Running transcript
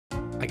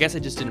I guess I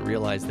just didn't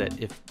realize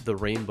that if the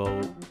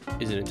rainbow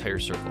is an entire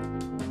circle,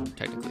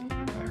 technically,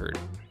 I heard,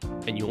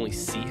 and you only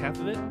see half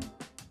of it,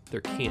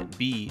 there can't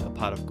be a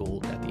pot of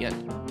gold at the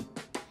end.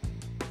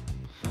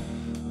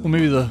 Well,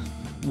 maybe the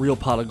real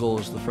pot of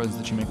gold is the friends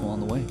that you make along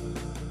the way.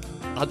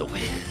 The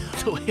way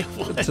of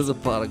what? To the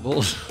pot of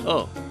gold.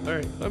 Oh, all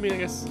right. I mean, I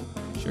guess.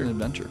 Sure, an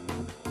adventure.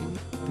 I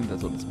think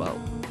that's what it's about.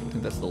 I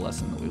think that's the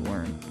lesson that we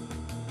learn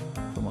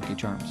from Lucky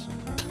Charms.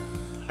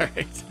 All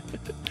right.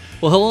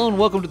 Well, hello and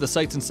welcome to the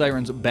Sights and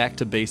Sirens Back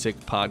to Basic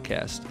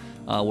podcast,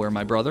 where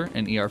my brother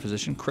and ER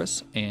physician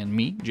Chris and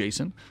me,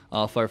 Jason,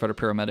 firefighter,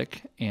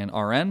 paramedic, and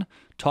RN,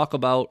 talk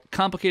about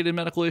complicated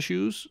medical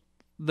issues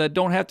that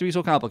don't have to be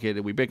so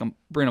complicated. We bring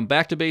them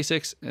back to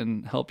basics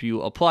and help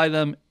you apply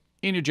them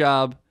in your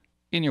job,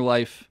 in your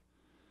life,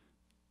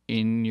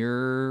 in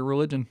your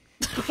religion.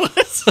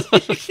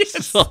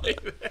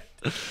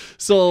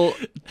 So,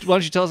 why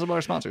don't you tell us about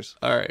our sponsors?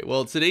 All right.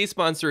 Well, today's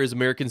sponsor is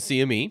American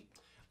CME.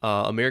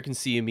 American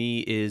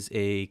CME is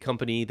a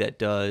company that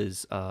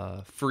does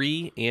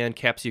free and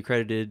CAPCE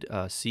accredited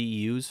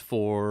CEUs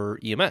for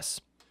EMS.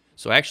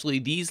 So actually,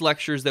 these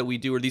lectures that we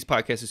do, or these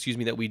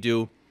podcasts, that we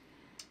do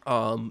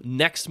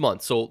next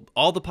month. So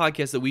all the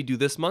podcasts that we do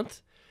this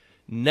month,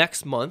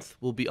 next month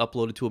will be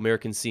uploaded to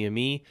American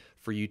CME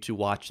for you to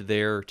watch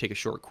there, take a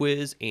short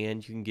quiz,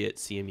 and you can get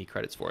CME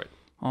credits for it.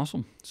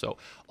 Awesome. So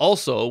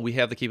also, we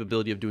have the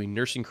capability of doing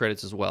nursing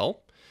credits as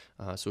well.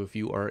 So if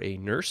you are a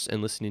nurse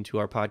and listening to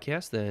our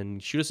podcast, then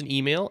shoot us an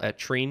email at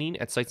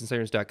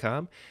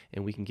training@sightsandsirens.com,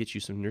 and we can get you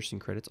some nursing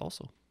credits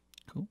also.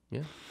 Cool.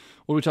 Yeah.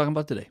 What are we talking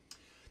about today?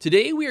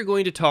 Today we are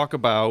going to talk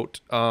about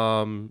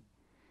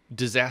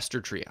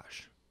disaster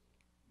triage.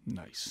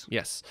 Nice.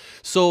 Yes.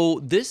 So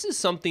this is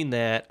something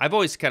that I've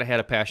always kind of had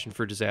a passion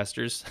for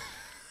disasters.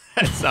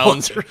 That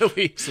sounds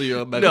really... So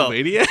you're a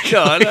megalomaniac?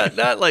 No,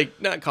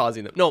 not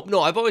causing them.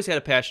 No, I've always had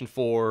a passion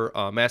for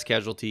mass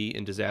casualty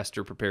and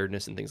disaster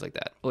preparedness and things like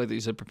that. Oh, I thought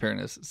you said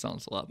preparedness. It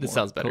sounds a lot more This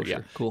sounds better, kosher.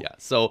 yeah. Cool. Yeah.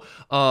 So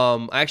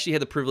I actually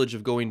had the privilege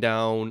of going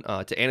down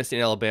to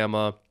Anniston,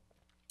 Alabama,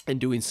 and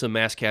doing some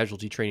mass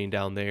casualty training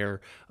down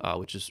there,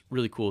 which is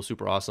really cool,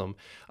 super awesome.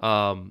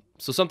 So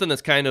something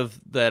that's kind of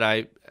that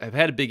I've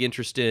had a big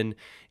interest in,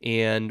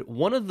 and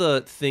one of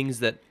the things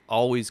that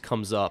always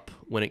comes up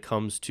when it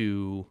comes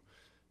to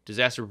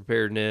disaster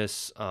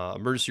preparedness,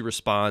 emergency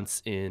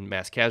response in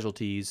mass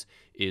casualties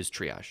is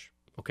triage,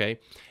 okay?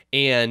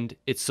 And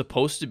it's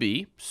supposed to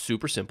be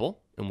super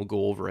simple, and we'll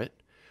go over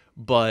it,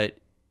 but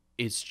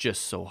it's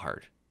just so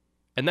hard.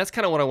 And that's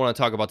kind of what I want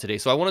to talk about today.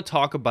 So I want to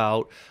talk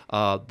about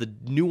the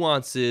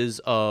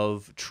nuances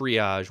of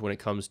triage when it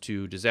comes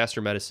to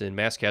disaster medicine,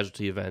 mass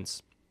casualty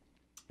events.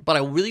 But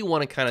I really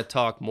want to kind of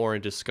talk more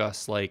and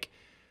discuss like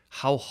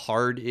how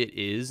hard it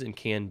is and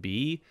can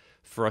be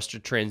for us to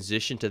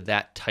transition to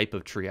that type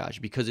of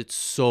triage, because it's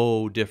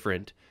so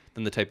different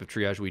than the type of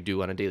triage we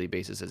do on a daily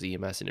basis as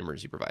EMS and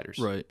emergency providers.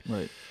 Right.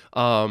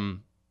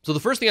 So the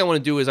first thing I want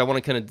to do is I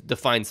want to kind of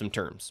define some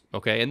terms,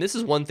 okay? And this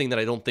is one thing that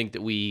I don't think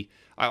that we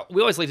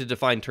always like to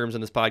define terms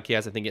on this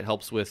podcast. I think it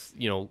helps with,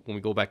 when we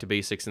go back to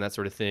basics and that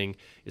sort of thing,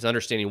 is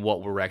understanding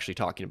what we're actually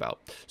talking about.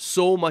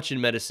 So much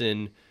in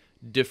medicine,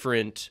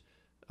 different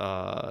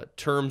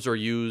terms are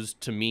used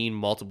to mean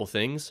multiple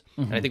things.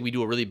 Mm-hmm. And I think we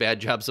do a really bad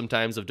job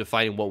sometimes of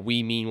defining what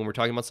we mean when we're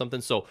talking about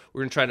something. So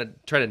we're going to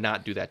try to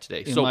not do that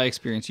today. In my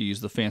experience, you use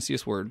the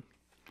fanciest word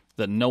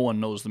that no one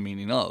knows the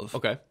meaning of.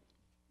 Okay.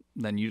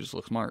 Then you just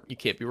look smart. You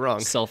can't be wrong.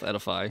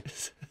 Self-edify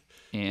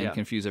and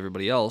confuse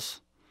everybody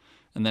else.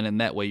 And then in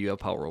that way, you have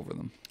power over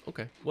them.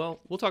 Okay. Well,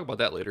 we'll talk about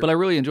that later. But I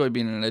really enjoy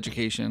being in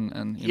education.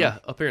 And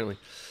apparently.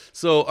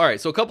 So, all right.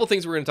 So a couple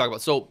things we're going to talk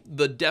about. So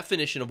the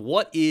definition of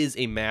what is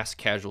a mass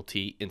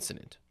casualty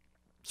incident.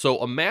 So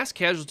a mass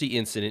casualty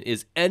incident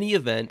is any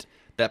event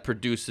that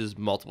produces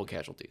multiple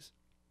casualties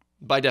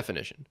by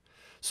definition.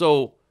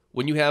 So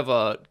when you have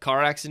a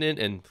car accident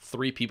and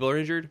 3 people are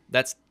injured,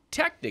 that's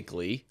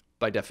technically,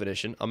 by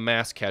definition, a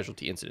mass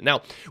casualty incident.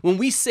 Now, when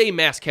we say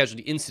mass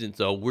casualty incident,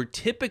 though, we're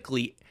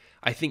typically,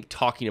 I think,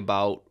 talking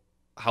about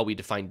how we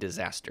define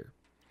disaster.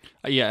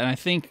 Yeah, and I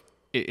think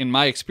in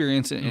my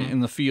experience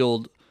in the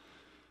field,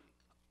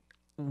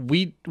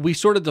 we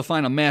sort of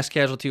define a mass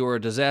casualty or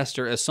a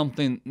disaster as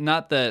something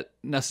not that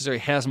necessarily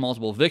has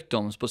multiple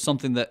victims, but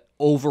something that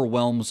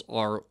overwhelms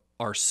our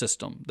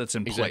system that's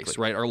in place,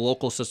 right? Our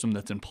local system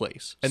that's in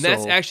place. And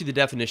that's actually the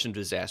definition of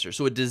disaster.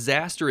 So a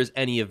disaster is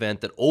any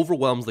event that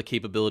overwhelms the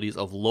capabilities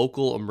of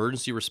local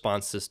emergency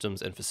response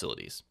systems and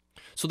facilities.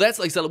 So that's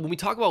like when we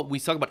talk about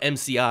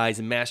MCIs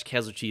and mass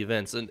casualty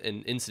events and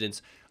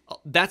incidents,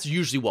 that's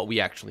usually what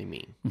we actually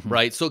mean,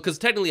 right? So because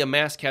technically a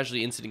mass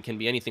casualty incident can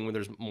be anything where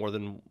there's more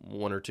than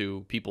 1 or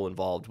 2 people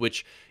involved,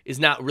 which is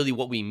not really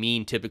what we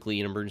mean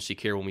typically in emergency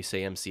care when we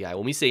say MCI.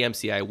 When we say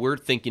MCI, we're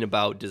thinking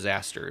about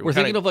disaster. We're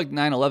thinking of like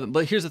 9/11.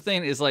 But here's the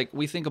thing is like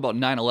we think about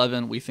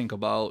 9/11, we think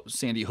about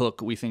Sandy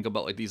Hook, we think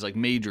about like these like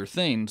major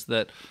things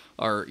that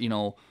are,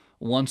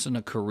 once in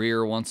a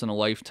career, once in a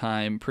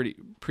lifetime,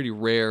 pretty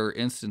rare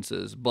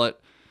instances.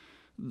 But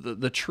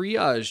the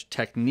triage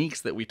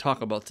techniques that we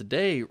talk about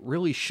today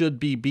really should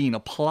be being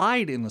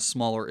applied in the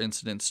smaller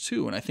incidents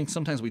too. And I think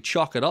sometimes we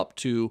chalk it up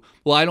to,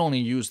 well, I'd only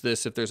use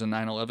this if there's a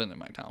 9/11 in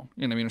my town,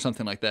 you know what I mean, or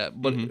something like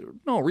that. But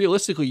no,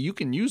 realistically, you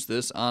can use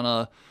this on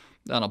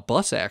a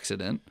bus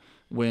accident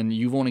when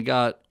you've only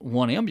got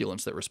one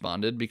ambulance that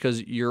responded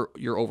because you're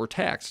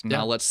overtaxed.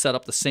 Now let's set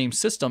up the same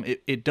system.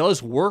 It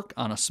does work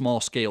on a small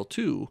scale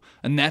too,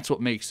 and that's what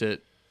makes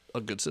it a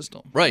good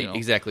system. Right, you know?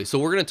 exactly. So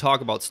we're going to talk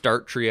about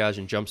start triage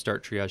and jump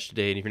start triage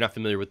today. And if you're not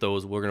familiar with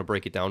those, we're going to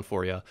break it down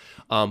for you.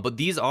 But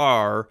these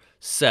are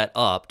set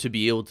up to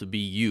be able to be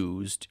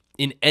used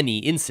in any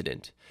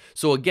incident.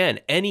 So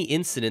again, any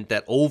incident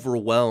that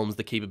overwhelms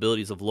the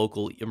capabilities of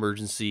local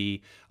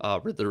emergency,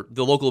 the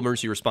local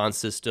emergency response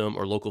system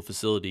or local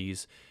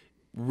facilities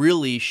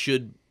really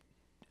should,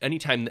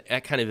 anytime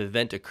that kind of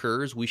event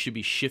occurs, we should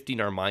be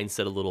shifting our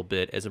mindset a little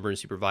bit as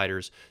emergency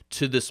providers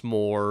to this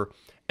more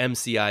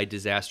MCI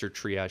disaster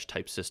triage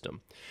type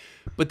system.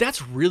 But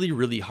that's really,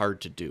 really hard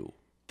to do.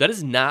 That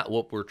is not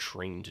what we're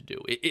trained to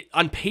do.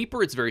 On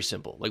paper, it's very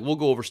simple. Like we'll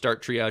go over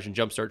start triage and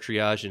jump start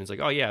triage, and it's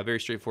like, oh yeah, very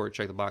straightforward,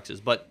 check the boxes.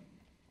 But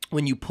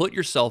when you put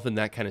yourself in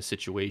that kind of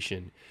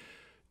situation,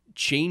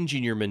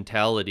 changing your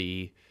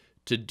mentality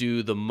to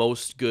do the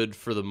most good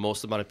for the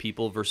most amount of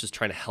people versus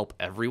trying to help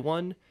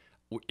everyone,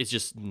 it's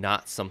just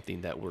not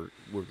something that we're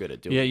good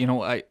at doing. Yeah, you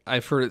know,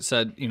 I've heard it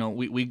said, you know,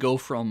 we go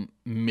from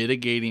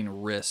mitigating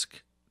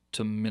risk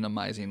to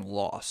minimizing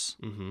loss.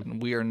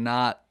 And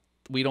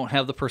we don't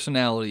have the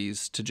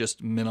personalities to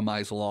just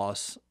minimize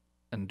loss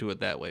and do it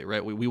that way,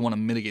 right? We want to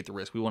mitigate the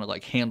risk. We want to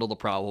like handle the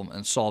problem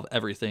and solve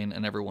everything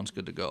and everyone's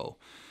good to go.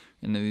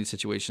 And in these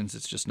situations,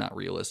 it's just not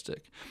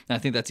realistic. And I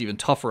think that's even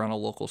tougher on a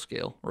local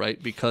scale,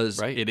 right? Because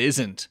it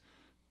isn't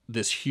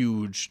this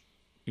huge,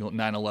 you know,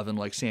 9/11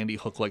 like Sandy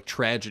Hook like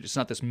tragedy. It's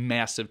not this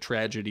massive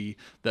tragedy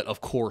that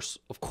of course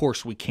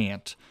we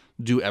can't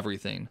do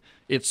everything.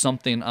 It's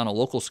something on a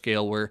local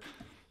scale where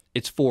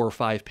it's 4 or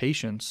 5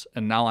 patients,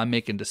 and now I'm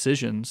making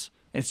decisions.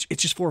 It's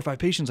just 4 or 5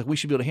 patients. Like we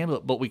should be able to handle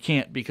it, but we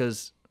can't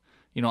because,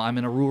 you know, I'm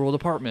in a rural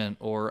department,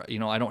 or you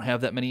know, I don't have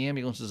that many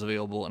ambulances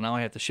available, and now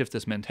I have to shift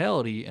this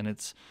mentality, and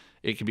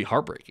it can be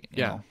heartbreaking.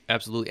 You know?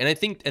 Absolutely. And I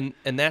think,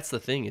 and that's the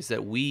thing is that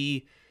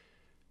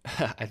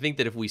I think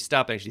that if we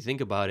stop and actually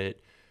think about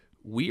it,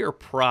 we are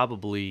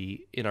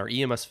probably in our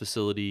EMS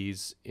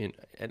facilities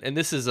and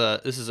this is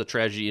a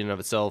tragedy in and of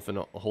itself and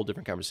a whole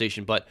different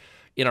conversation, but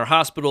in our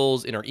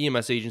hospitals, in our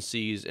EMS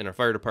agencies, in our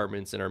fire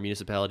departments, in our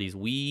municipalities,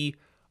 we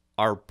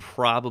are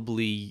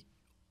probably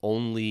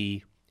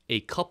only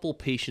a couple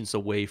patients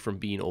away from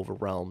being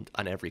overwhelmed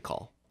on every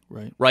call.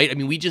 Right. I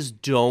mean, we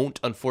just don't,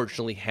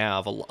 unfortunately,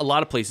 have a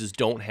lot of places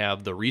don't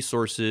have the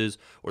resources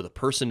or the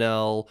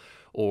personnel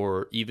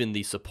or even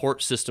the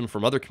support system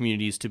from other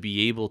communities to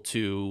be able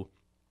to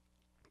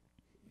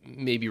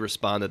maybe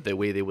respond the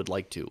way they would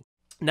like to.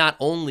 Not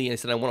only, I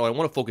said, what I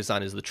want to focus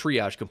on is the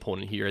triage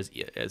component here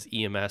as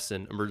EMS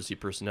and emergency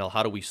personnel.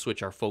 How do we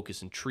switch our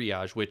focus in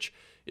triage, which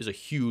is a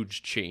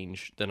huge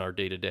change than our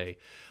day-to-day.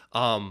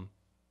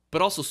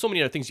 But also so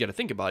many other things you got to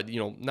think about, you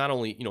know, not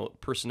only, you know,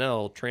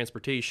 personnel,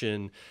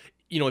 transportation,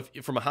 you know,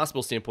 if from a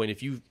hospital standpoint,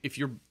 if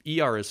your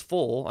ER is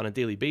full on a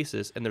daily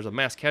basis and there's a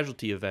mass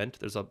casualty event,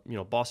 there's a, you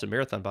know, Boston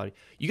Marathon body,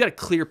 you got to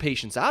clear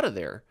patients out of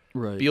there.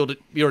 Right. Be able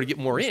to get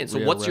more in.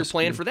 So what's your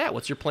plan for that?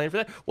 What's your plan for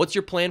that? What's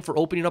your plan for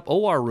opening up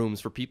OR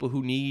rooms for people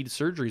who need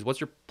surgeries? What's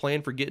your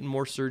plan for getting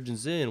more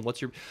surgeons in?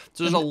 So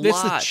there's a lot.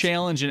 That's the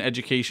challenge in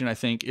education, I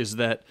think, is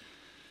that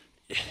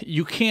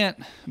you can't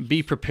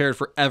be prepared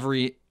for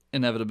every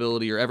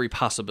inevitability or every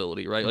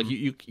possibility, right? Like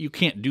you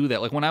can't do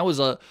that. Like when I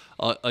was a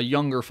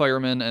younger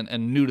fireman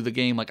and new to the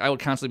game, like I would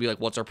constantly be like,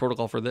 what's our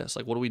protocol for this?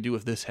 Like, what do we do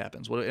if this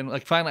happens? And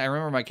like finally I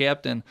remember my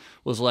captain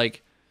was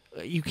like,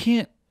 you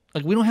can't,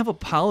 like we don't have a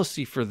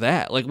policy for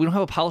that. Like we don't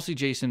have a policy,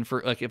 Jason,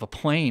 for like if a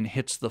plane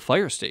hits the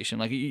fire station.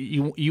 Like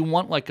you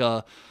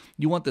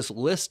want this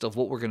list of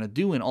what we're going to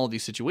do in all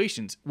these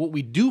situations. What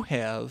we do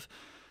have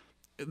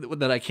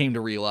that I came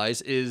to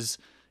realize is,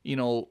 you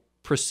know,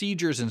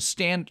 procedures and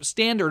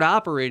standard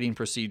operating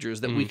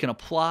procedures that we can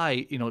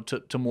apply, you know,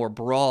 to more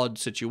broad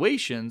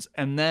situations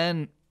and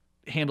then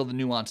handle the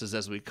nuances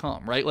as we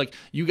come, right? Like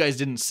you guys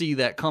didn't see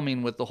that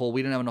coming with the whole,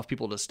 we didn't have enough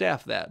people to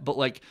staff that. But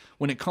like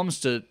when it comes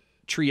to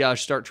triage,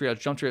 start triage,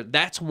 jump triage,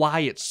 that's why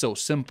it's so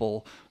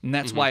simple and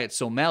that's why it's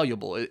so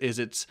malleable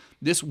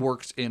this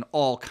works in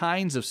all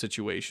kinds of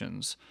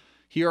situations.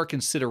 Here are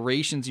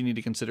considerations you need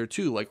to consider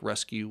too, like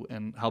rescue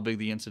and how big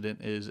the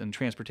incident is and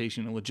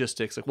transportation and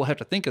logistics. Like we'll have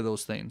to think of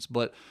those things.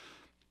 But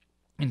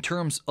in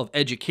terms of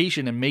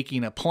education and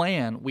making a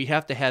plan, we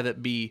have to have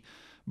it be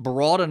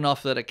broad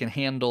enough that it can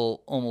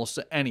handle almost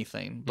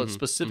anything, but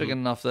specific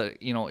enough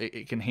that, you know,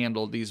 it can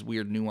handle these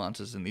weird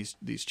nuances and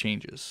these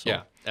changes. So.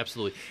 Yeah,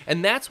 absolutely.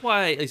 And that's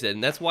why, like I said,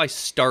 and that's why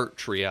start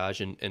triage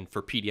and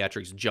for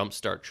pediatrics, jump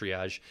start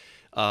triage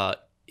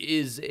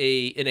is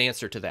an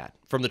answer to that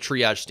from the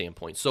triage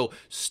standpoint. So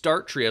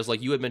START triage,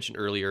 like you had mentioned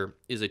earlier,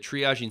 is a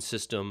triaging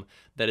system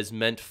that is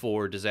meant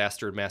for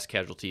disaster and mass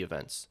casualty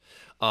events.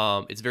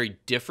 It's very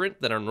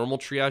different than our normal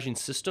triaging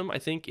system, I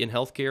think, in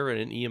healthcare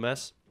and in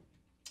EMS,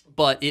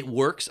 but it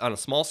works on a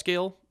small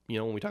scale.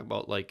 When we talk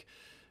about like,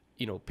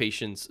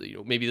 patients,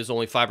 maybe there's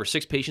only 5 or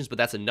 6 patients, but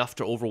that's enough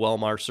to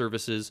overwhelm our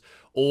services.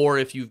 Or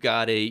if you've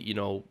got a,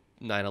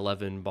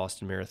 9/11,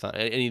 Boston Marathon,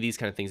 any of these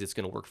kind of things, it's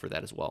going to work for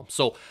that as well.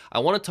 So I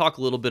want to talk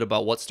a little bit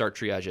about what START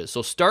triage is.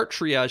 So START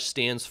triage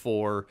stands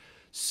for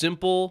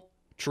simple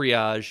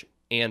triage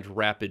and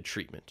rapid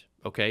treatment.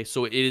 Okay,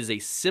 so it is a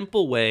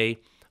simple way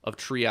of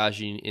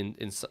triaging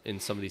in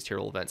some of these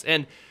terrible events.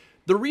 And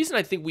the reason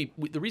I think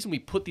the reason we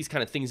put these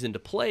kind of things into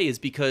play is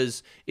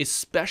because,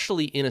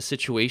 especially in a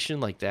situation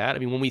like that, I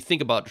mean, when we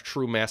think about a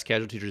true mass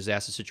casualty or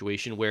disaster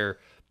situation where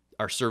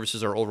our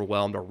services are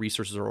overwhelmed, our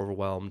resources are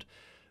overwhelmed,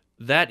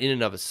 that in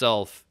and of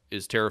itself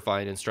is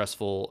terrifying and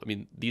stressful. I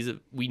mean,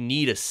 we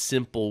need a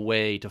simple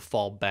way to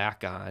fall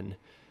back on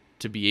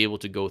to be able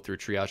to go through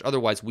triage.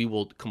 Otherwise, we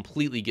will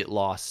completely get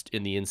lost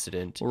in the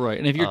incident. Right.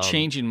 And if you're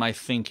changing my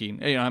thinking,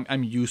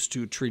 I'm used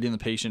to treating the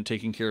patient,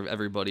 taking care of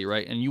everybody,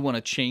 right? And you want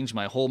to change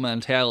my whole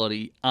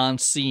mentality on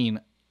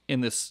scene in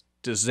this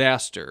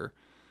disaster,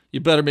 you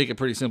better make it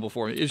pretty simple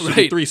for me. It should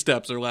be 3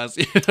 steps or less.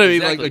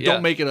 Exactly,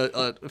 don't make it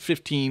a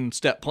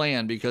 15-step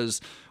plan, because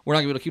we're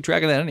not going to be able to keep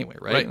track of that anyway,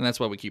 right? And that's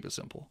why we keep it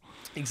simple.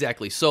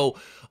 Exactly. So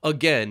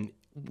again,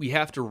 we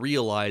have to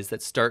realize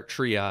that START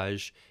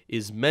triage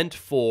is meant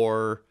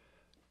for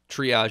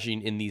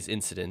triaging in these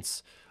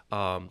incidents,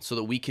 so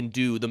that we can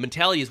do, the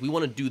mentality is we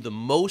want to do the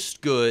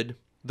most good,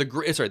 the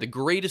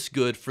greatest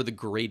good for the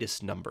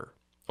greatest number.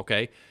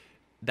 Okay,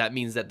 that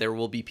means that there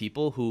will be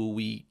people who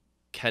we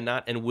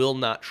cannot and will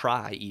not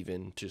try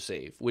even to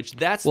save, which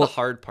that's the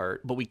hard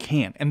part. But we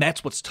can, and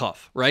that's what's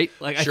tough, right?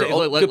 Like, sure.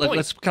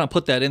 Let's kind of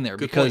put that in there,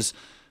 because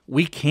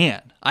we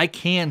can. I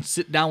can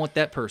sit down with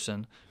that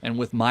person and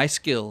with my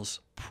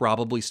skills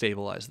probably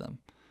stabilize them,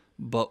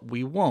 but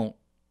we won't,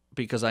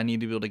 because I need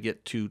to be able to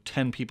get to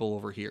 10 people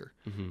over here.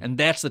 Mm-hmm. And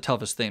that's the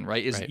toughest thing,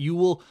 right? You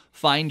will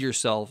find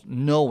yourself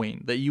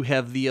knowing that you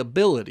have the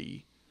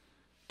ability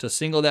to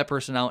single that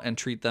person out and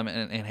treat them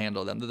and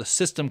handle them. The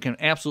system can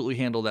absolutely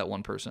handle that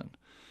one person.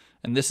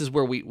 And this is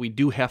where we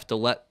do have to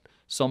let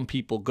some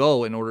people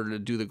go in order to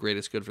do the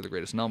greatest good for the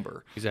greatest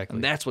number. Exactly.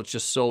 And that's what's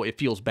just so, it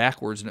feels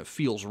backwards and it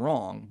feels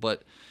wrong.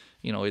 But,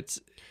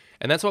 it's...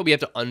 And that's why we have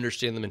to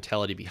understand the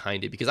mentality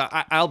behind it. Because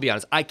I'll be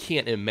honest, I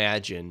can't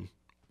imagine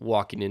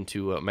walking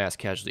into a mass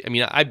casualty. I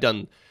mean, I've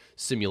done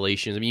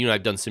simulations. I mean,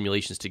 I've done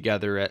simulations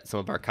together at some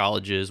of our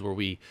colleges where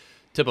we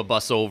tip a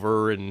bus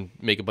over and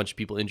make a bunch of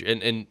people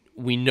injured. And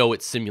we know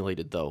it's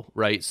simulated, though,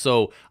 right?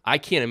 So I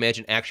can't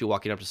imagine actually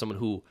walking up to someone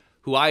who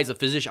I, as a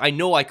physician, I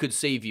know I could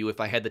save you if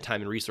I had the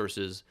time and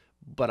resources,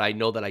 but I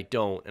know that I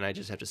don't, and I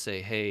just have to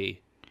say,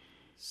 hey,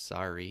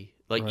 sorry.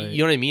 Like, you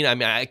know what I mean? I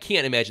mean, I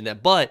can't imagine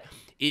that, but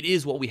it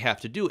is what we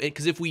have to do.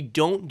 Because if we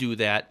don't do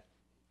that,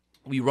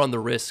 we run the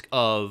risk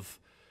of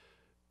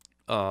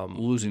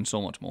losing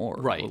so much more.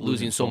 Right,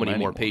 losing so many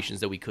more patients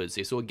that we could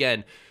save. So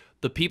again,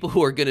 the people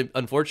who are going to,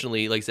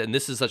 unfortunately, like I said, and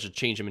this is such a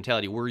change in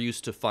mentality, we're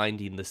used to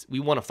finding this. We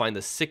want to find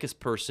the sickest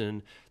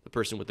person, the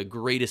person with the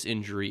greatest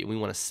injury, and we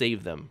want to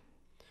save them.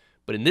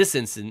 But in this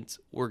instance,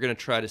 we're going to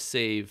try to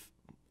save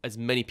as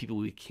many people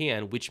we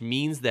can, which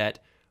means that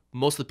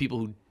most of the people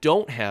who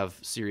don't have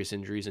serious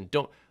injuries and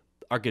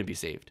are going to be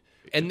saved.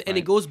 And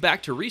it goes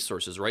back to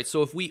resources, right?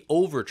 So if we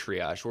over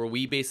triage, where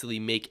we basically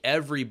make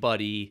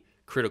everybody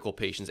critical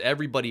patients,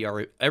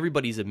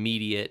 everybody's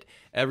immediate,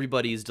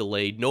 everybody's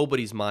delayed,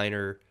 nobody's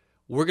minor,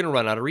 we're going to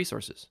run out of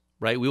resources,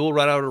 right? We will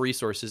run out of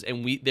resources,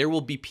 and there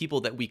will be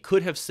people that we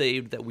could have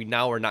saved that we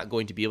now are not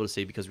going to be able to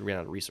save because we ran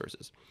out of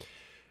resources.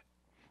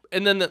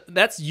 And then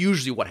that's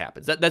usually what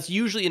happens. That's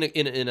usually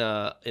in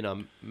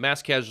a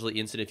mass casualty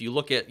incident. If you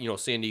look at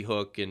Sandy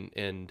Hook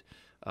and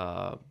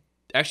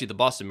actually the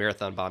Boston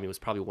Marathon bombing was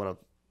probably one of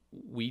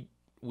we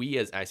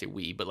as I say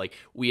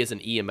we as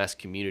an EMS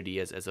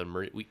community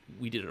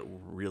we did a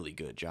really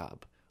good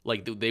job.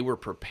 Like they were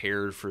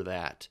prepared for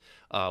that,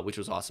 which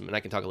was awesome, and I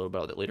can talk a little bit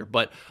about that later.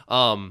 But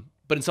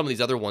in some of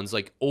these other ones,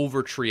 like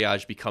over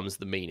triage becomes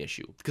the main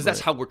issue, because that's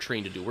how we're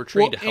trained to do. We're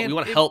trained to help. We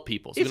want to help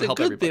people. So it's we want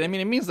to help a good everybody. thing. I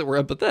mean, it means that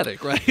we're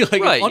empathetic, right?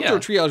 Like under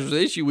triage is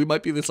the issue, we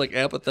might be this like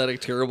apathetic,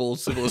 terrible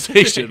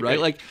civilization, right?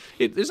 Like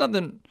there's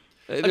nothing.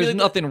 There's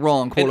nothing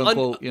wrong, quote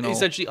unquote.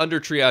 Essentially, under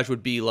triage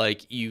would be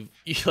like you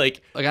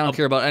like I don't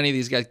care about any of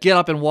these guys. Get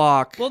up and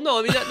walk. Well, no,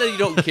 I mean not that you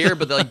don't care,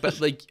 but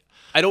like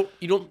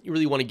you don't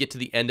really want to get to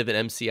the end of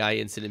an MCI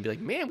incident and be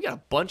like, man, we got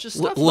a bunch of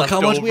stuff. Look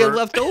how much we had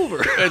left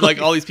over. And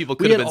like all these people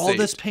could have been saved. We had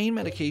all this pain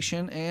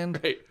medication and.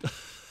 Right.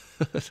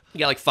 You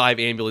got like 5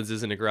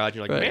 ambulances in the garage.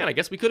 You're like, man, I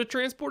guess we could have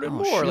transported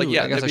more. Shoot, like,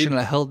 I guess I shouldn't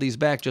have held these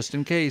back just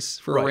in case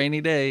for a rainy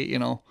day.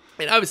 And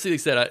obviously, like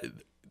I said,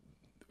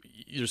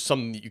 there's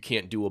something that you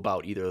can't do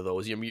about either of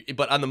those.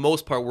 But on the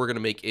most part, we're gonna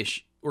make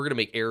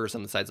errors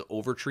on the sides of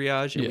over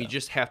triage, and we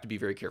just have to be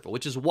very careful.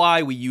 Which is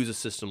why we use a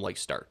system like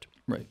START.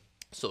 Right.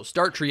 So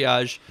start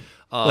triage.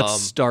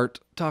 Let's start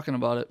talking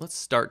about it. Let's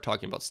start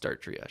talking about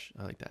start triage.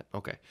 I like that.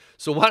 Okay.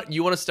 So what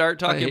you want to start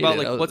talking about?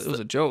 Like, it was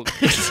a joke.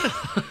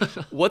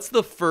 What's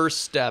the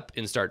first step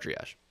in start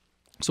triage?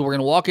 So we're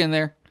gonna walk in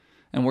there,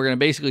 and we're gonna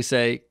basically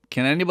say,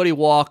 "Can anybody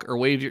walk or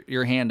wave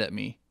your hand at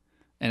me?"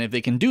 And if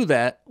they can do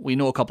that, we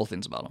know a couple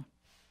things about them.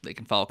 They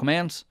can follow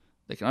commands.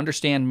 They can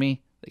understand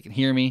me. They can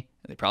hear me.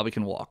 And they probably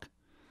can walk.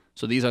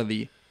 So these are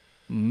the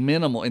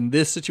minimal, in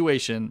this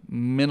situation,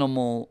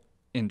 minimal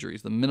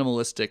injuries, the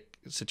minimalistic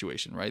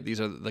situation, right? These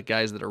are the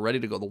guys that are ready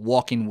to go, the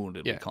walking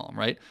wounded, we call them,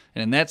 right?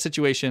 And in that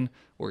situation,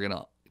 we're going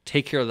to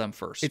take care of them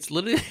first. It's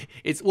literally,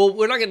 well,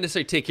 we're not going to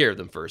necessarily take care of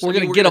them first. We're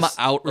going to get them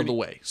out of the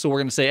way. So we're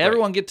going to say,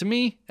 everyone get to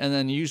me, and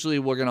then usually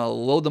we're going to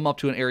load them up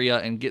to an area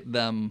and get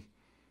them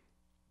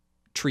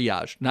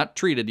triage, not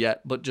treated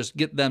yet, but just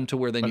get them to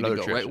where they need to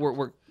go, right?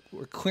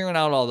 We're clearing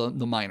out all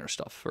the minor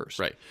stuff first.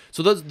 Right.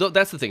 So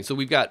that's the thing. So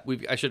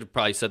I should have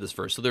probably said this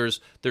first. So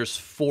there's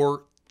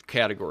 4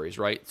 categories,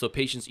 right? So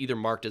patients either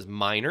marked as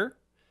minor,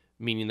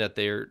 meaning that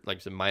they're, like I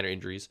said, minor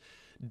injuries,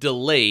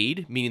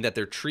 delayed, meaning that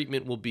their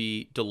treatment will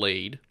be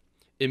delayed,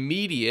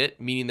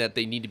 immediate, meaning that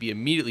they need to be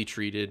immediately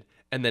treated,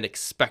 and then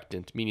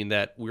expectant, meaning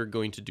that we're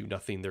going to do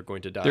nothing, they're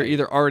going to die. They're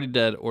either already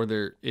dead or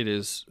it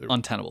is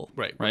untenable.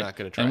 Right. We're not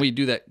going to try. And we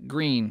do that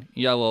green,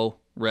 yellow,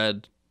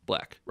 red,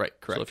 black. Right,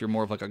 correct. So if you're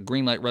more of like a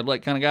green light, red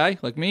light kind of guy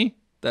like me,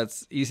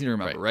 that's easy to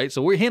remember, right?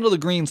 So we handle the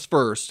greens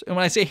first. And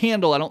when I say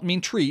handle, I don't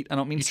mean treat. I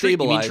don't mean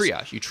stabilize. You mean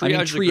triage. You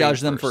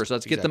triage them first.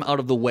 Let's get them out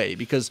of the way,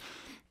 because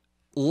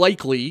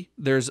likely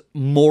there's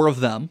more of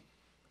them,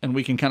 and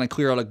we can kind of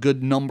clear out a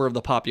good number of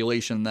the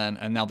population then,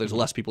 and now there's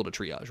less people to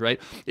triage, right?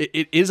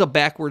 It is a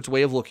backwards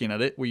way of looking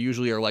at it. We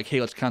usually are like,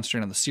 hey, let's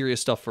concentrate on the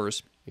serious stuff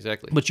first.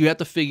 Exactly. But you have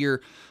to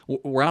figure,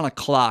 we're on a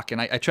clock, and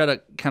I try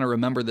to kind of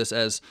remember this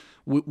as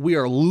we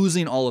are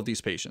losing all of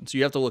these patients.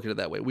 You have to look at it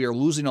that way. We are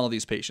losing all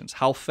these patients.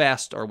 How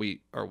fast are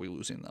we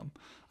losing them?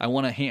 I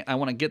want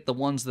to get the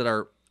ones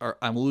that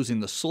I'm losing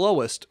the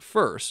slowest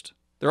first.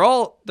 They're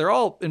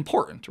all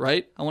important,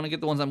 right? I want to get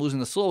the ones I'm losing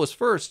the slowest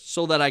first,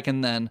 so that I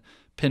can then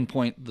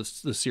pinpoint the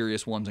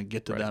serious ones and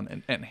get to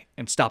them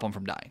and stop them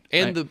from dying.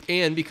 And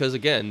and because,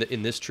 again,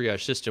 in this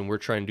triage system, we're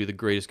trying to do the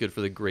greatest good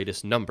for the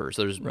greatest number.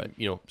 So there's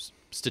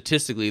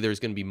statistically there's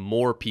going to be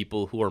more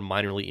people who are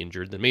minorly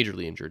injured than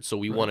majorly injured. So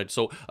we wanted,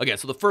 so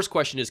the first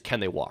question is,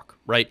 can they walk,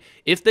 right?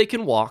 If they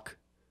can walk,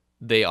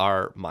 they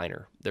are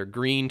minor. They're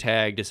green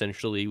tagged,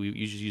 essentially. We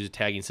usually use a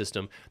tagging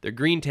system. They're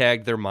green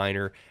tagged, they're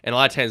minor. And a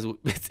lot of times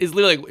it's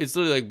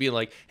literally like being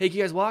like, hey, can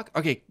you guys walk?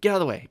 Okay, get out of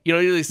the way. You know,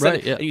 and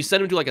you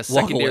send them to like a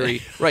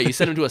secondary, right? You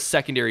send them to a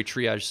secondary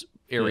triage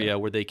area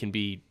where they can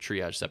be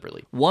triaged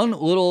separately. One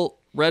little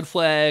red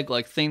flag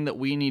thing that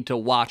we need to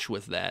watch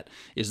with that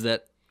is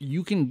that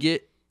you can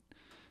get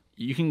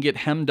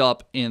hemmed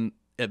up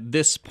at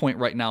this point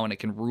right now, and it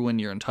can ruin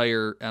your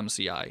entire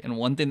MCI. And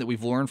one thing that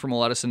we've learned from a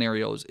lot of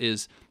scenarios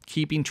is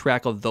keeping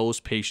track of those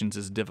patients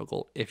is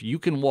difficult. If you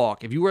can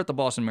walk, if you were at the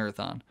Boston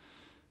Marathon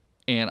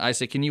and I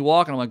say, can you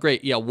walk? And I'm like,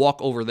 great, yeah, walk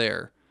over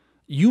there.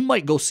 You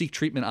might go seek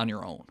treatment on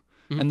your own.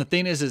 And the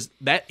thing is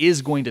that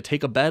is going to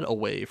take a bed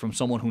away from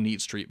someone who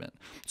needs treatment.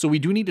 So we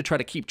do need to try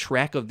to keep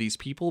track of these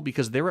people,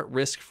 because they're at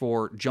risk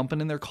for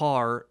jumping in their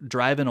car,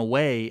 driving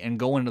away, and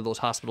going to those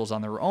hospitals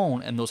on their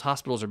own, and those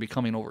hospitals are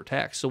becoming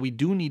overtaxed. So we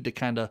do need to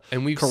kind of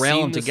corral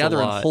them together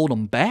and hold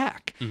them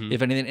back,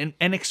 if anything,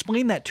 and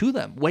explain that to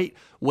them. Wait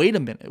a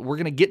minute. We're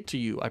going to get to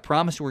you. I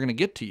promise you we're going to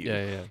get to you.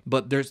 Yeah.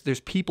 But there's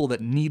people that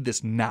need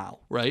this now,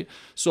 right?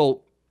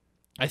 So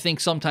I think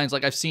sometimes,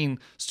 I've seen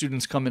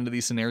students come into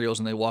these scenarios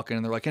and they walk in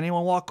and they're like, "Can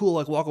anyone walk?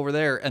 Cool, walk over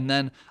there." And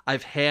then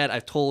I've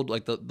told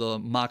the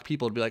mock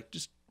people to be like,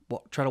 just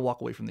try to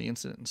walk away from the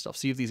incident and stuff.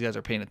 See if these guys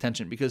are paying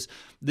attention, because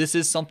this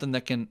is something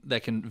that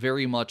can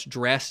very much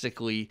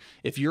drastically,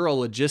 if you're a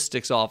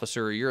logistics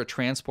officer or you're a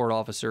transport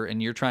officer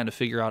and you're trying to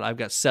figure out, I've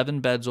got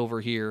 7 beds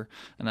over here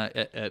and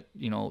at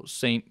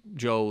St.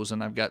 Joe's,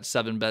 and I've got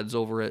 7 beds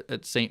over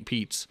at St.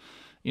 Pete's,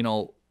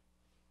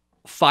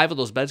 5 of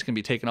those beds can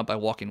be taken up by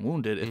walking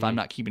wounded if I'm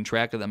not keeping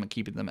track of them and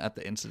keeping them at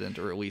the incident,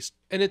 or at least.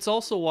 And it's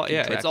also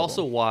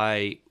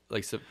why,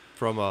 so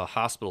from a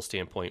hospital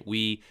standpoint,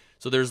 there's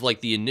there's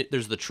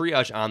the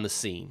triage on the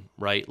scene,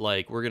 right?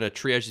 Like, we're gonna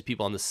triage these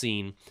people on the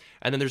scene,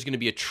 and then there's gonna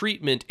be a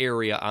treatment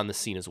area on the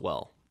scene as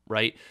well,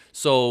 right?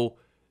 So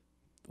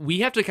we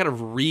have to kind of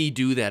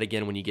redo that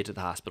again when you get to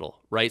the hospital,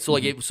 right? So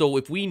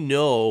if we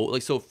know,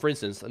 for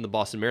instance, in the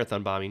Boston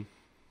Marathon bombing,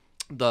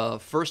 the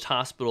first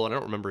hospital, and I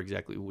don't remember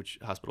exactly which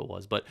hospital it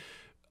was, but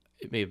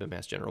it may have been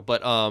Mass General.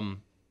 But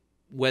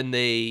when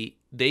they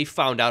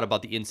found out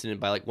about the incident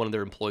by one of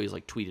their employees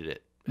tweeted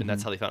it, and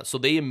that's how they found it. So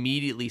they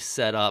immediately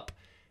set up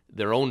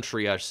their own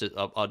triage.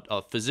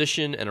 A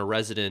physician and a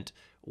resident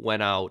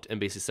went out and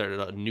basically started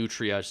a new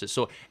triage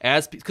system.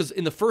 So because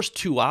in the first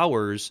 2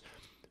 hours,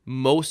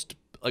 most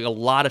like a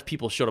lot of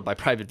people showed up by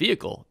private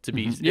vehicle to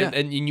be,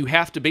 and you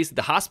have to basically,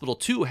 the hospital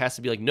too has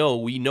to be like, no,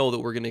 we know that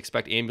we're going to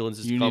expect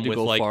ambulances to come with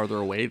go like farther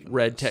away.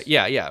 Red tag.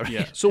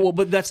 Yeah. So,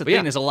 but that's the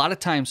thing is a lot of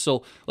times.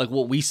 So, like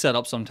what we set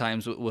up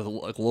sometimes with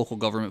like local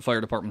government,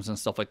 fire departments and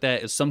stuff like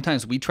that is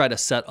sometimes we try to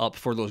set up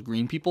for those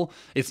green people.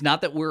 It's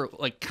not that we're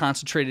like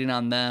concentrating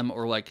on them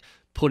or like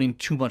putting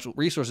too much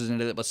resources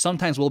into it, but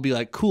sometimes we'll be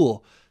like,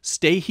 cool,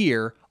 stay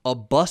here. A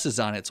bus is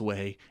on its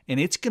way, and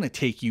it's going to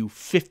take you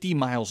 50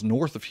 miles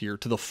north of here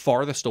to the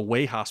farthest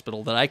away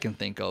hospital that I can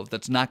think of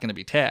that's not going to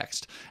be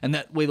taxed. And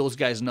that way those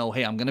guys know,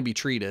 hey, I'm going to be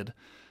treated,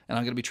 and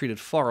I'm going to be treated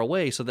far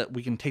away so that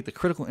we can take the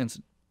critical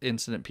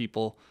incident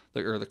people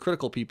or the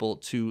critical people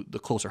to the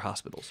closer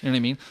hospitals. You know what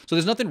I mean? So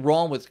there's nothing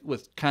wrong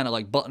with kind of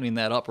like buttoning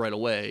that up right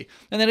away.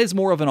 And that is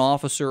more of an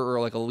officer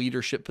or like a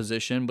leadership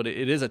position, but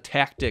it is a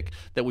tactic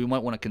that we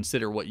might want to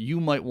consider. What you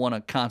might want to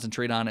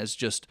concentrate on as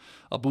just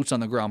a boots on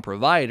the ground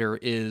provider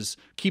is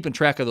keeping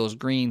track of those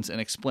greens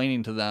and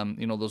explaining to them,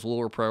 you know, those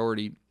lower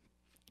priority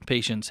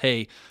patients,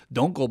 hey,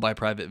 don't go by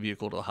private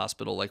vehicle to the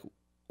hospital. Like,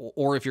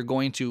 or if you're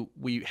going to,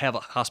 we have a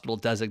hospital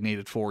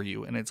designated for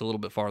you, and it's a little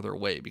bit farther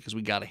away because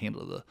we got to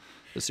handle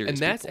the serious. And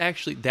that's people.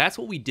 actually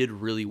what we did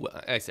really well.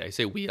 I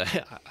say we. I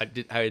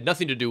had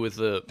nothing to do with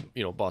the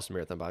Boston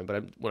Marathon bombing,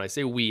 but when I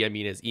say we, I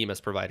mean as EMS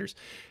providers,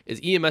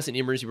 as EMS and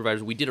emergency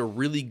providers, we did a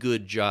really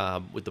good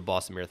job with the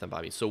Boston Marathon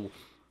bombing. So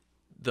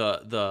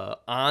the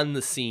on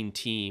the scene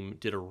team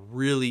did a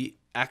really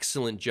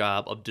excellent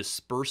job of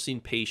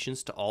dispersing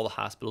patients to all the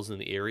hospitals in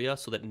the area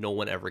so that no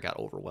one ever got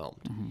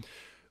overwhelmed. Mm-hmm.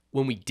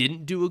 When we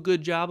didn't do a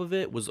good job of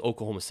it was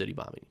Oklahoma City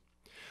bombing.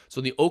 So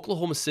in the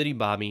Oklahoma City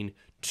bombing,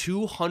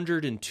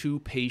 202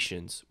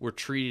 patients were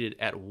treated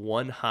at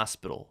one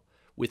hospital,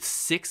 with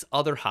 6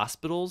 other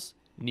hospitals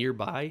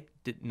nearby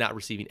not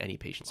receiving any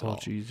patients at all. Oh,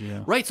 geez,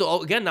 yeah. Right.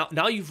 So again,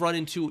 now you've run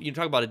into, you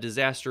talk about a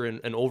disaster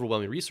and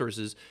overwhelming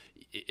resources.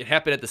 It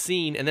happened at the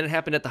scene, and then it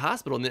happened at the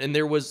hospital, and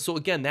there was, so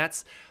again,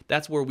 that's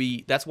why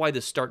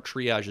the start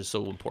triage is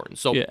so important.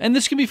 So yeah, and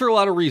this can be for a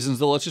lot of reasons,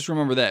 though. Let's just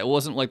remember that it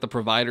wasn't like the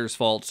provider's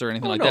faults or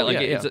anything that. Like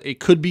it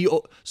could be,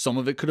 some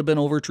of it could have been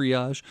over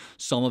triage,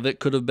 some of it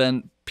could have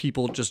been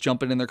people just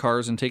jumping in their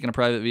cars and taking a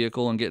private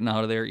vehicle and getting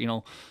out of there. You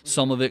know,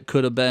 some of it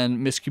could have been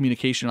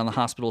miscommunication on the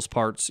hospital's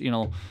parts. You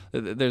know,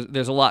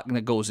 there's a lot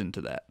that goes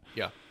into that.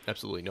 Yeah.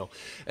 Absolutely no.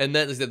 And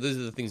those are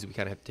the things that we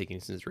kind of have to take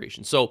into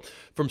consideration. So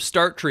from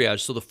start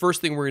triage, so the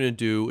first thing we're going to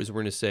do is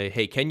we're going to say,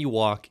 hey, can you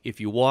walk? If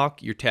you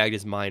walk, you're tagged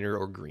as minor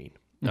or green.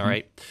 Mm-hmm. All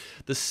right.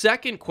 The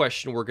second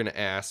question we're going to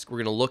ask, we're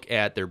going to look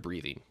at their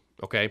breathing.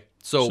 Okay.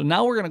 So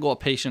now we're going to go a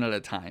patient at a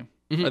time.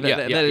 Mm-hmm.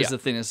 That is the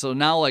thing. So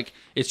now, like,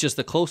 it's just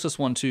the closest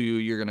one to you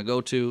you're going to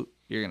go to,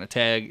 you're going to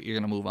tag, you're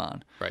going to move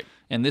on. Right.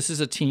 And this is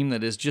a team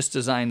that is just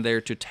designed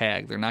there to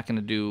tag. They're not going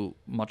to do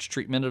much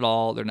treatment at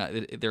all.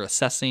 They're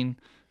assessing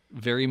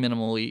very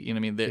minimally, you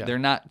know what I mean? They're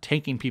not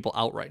taking people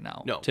out right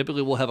now. No.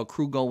 Typically, we'll have a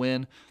crew go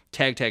in,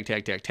 tag,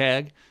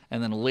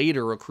 and then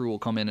later a crew will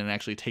come in and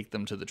actually take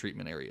them to the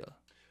treatment area.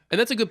 And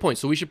that's a good point.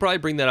 So we should probably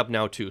bring that up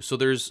now too. So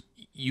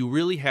you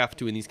really have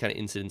to, in these kind of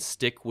incidents,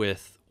 stick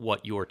with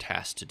what you're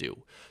tasked to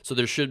do. So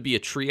there should be a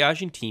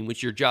triaging team,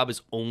 which your job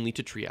is only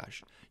to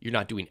triage. You're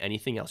not doing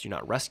anything else. You're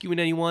not rescuing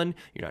anyone.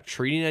 You're not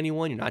treating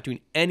anyone. You're not doing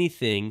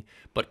anything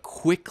but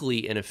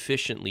quickly and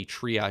efficiently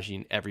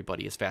triaging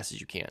everybody as fast as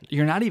you can.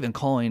 You're not even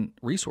calling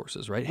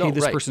resources, right? No, hey,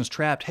 this person's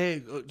trapped.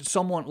 Hey,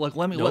 someone, like,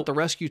 let the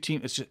rescue team.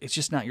 It's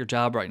just not your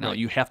job right now. Right.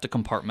 You have to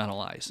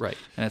compartmentalize. Right.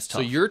 And it's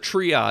tough. So you're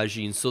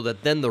triaging so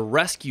that then the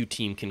rescue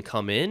team can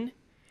come in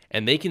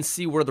and they can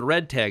see where the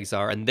red tags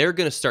are, and they're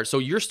going to start. So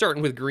you're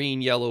starting with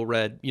green, yellow,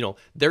 red. You know,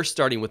 they're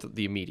starting with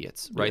the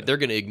immediates, right? Yeah. They're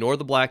going to ignore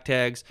the black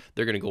tags.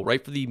 They're going to go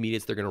right for the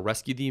immediates. They're going to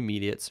rescue the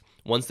immediates.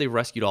 Once they've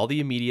rescued all the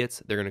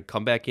immediates, they're going to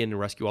come back in and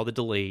rescue all the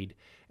delayed.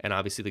 And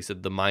obviously, like I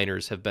said, the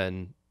minors have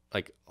been,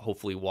 like,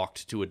 hopefully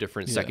walked to a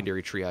different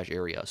secondary triage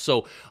area.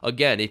 So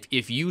again,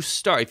 if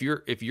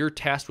you're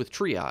tasked with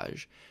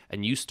triage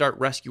and you start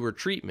rescue or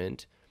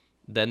treatment,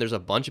 then there's a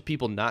bunch of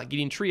people not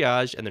getting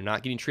triaged, and they're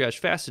not getting triaged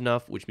fast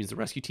enough, which means the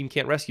rescue team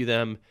can't rescue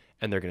them,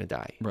 and they're going to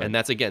die. Right. And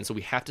that's, again, so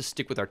we have to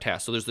stick with our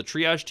task. So there's the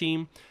triage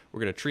team.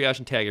 We're going to triage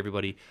and tag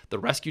everybody. The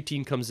rescue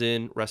team comes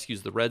in,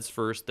 rescues the reds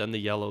first, then the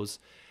yellows,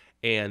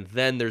 and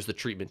then there's the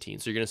treatment team.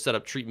 So you're going to set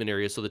up treatment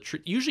areas. So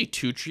usually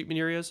 2 treatment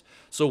areas.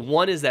 So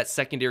one is that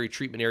secondary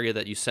treatment area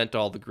that you sent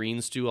all the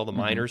greens to, all the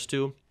minors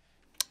to.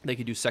 They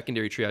could do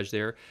secondary triage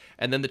there.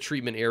 And then the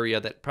treatment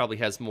area that probably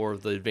has more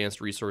of the advanced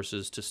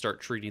resources to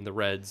start treating the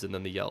reds and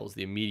then the yellows,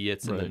 the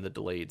immediates, and then the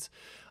delayeds.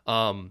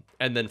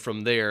 And then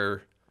from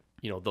there,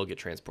 they'll get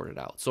transported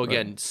out. So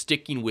again,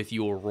 sticking with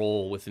your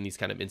role within these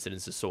kind of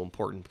incidents is so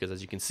important, because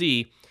as you can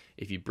see,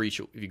 if you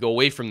go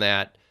away from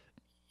that,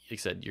 like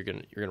I said, you're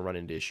gonna run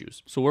into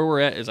issues. So where we're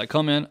at is I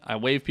come in, I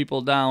wave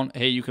people down.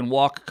 Hey, you can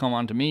walk, come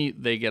on to me.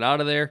 They get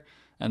out of there.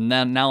 And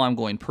then now I'm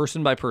going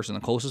person by person, the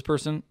closest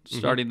person,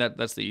 starting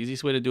that's the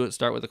easiest way to do it.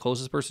 Start with the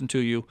closest person to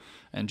you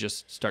and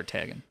just start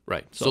tagging.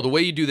 Right. So the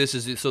way you do this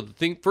is,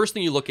 first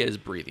thing you look at is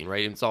breathing,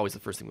 right? And it's always the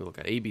first thing we look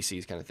at,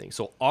 ABCs kind of thing.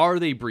 So are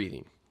they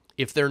breathing?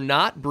 If they're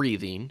not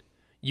breathing,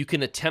 you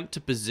can attempt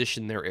to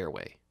position their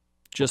airway.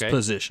 Just Okay?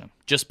 position.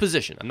 Just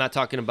position. I'm not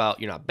talking about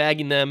you're not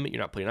bagging them, you're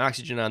not putting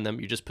oxygen on them,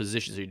 you're just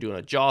position. So you're doing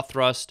a jaw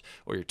thrust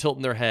or you're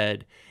tilting their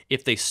head.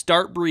 If they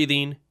start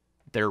breathing,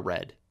 they're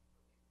red.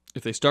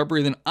 If they start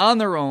breathing on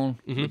their own,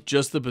 with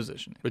just the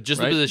positioning. With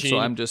just right? the positioning,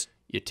 So I'm just,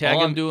 you tag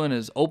all them. I'm doing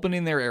is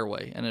opening their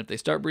airway. And if they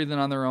start breathing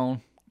on their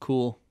own,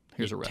 cool,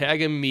 here's a red.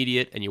 Tag them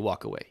immediate and you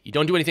walk away. You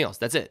don't do anything else.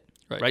 That's it.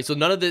 Right. So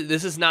none of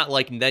this is not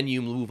like then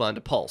you move on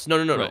to pulse. No.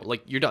 Right.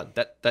 Like you're done.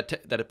 That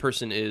a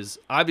person is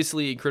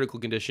obviously in critical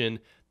condition.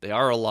 They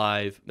are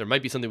alive. There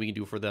might be something we can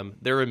do for them.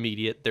 They're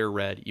immediate. They're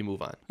red. You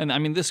move on. And I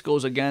mean, this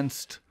goes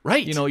against,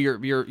 Right. you know, your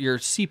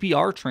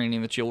CPR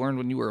training that you learned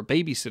when you were a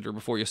babysitter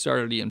before you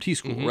started EMT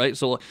school, right?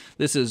 So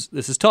this is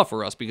tough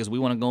for us because we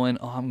want to go in,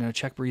 I'm going to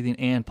check breathing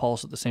and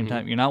pulse at the same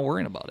time. You're not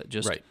worrying about it.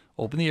 Just Right.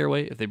 open the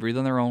airway. If they breathe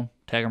on their own,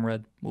 tag them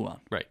red, move on.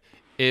 Right.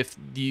 If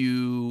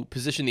you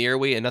position the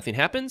airway and nothing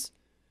happens,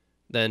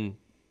 then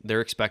they're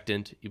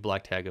expectant. You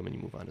black tag them and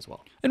you move on as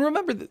well. And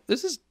remember,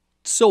 this is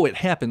so it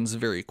happens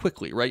very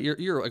quickly, right?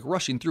 You're like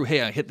rushing through.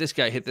 Hey, I hit this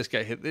guy.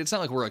 It's not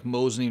like we're like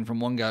moseying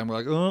from one guy and we're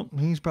like, oh,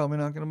 he's probably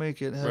not going to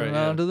make it. Heading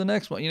on to the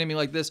next one. You know what I mean?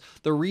 Like this.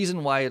 The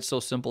reason why it's so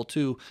simple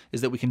too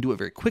is that we can do it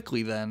very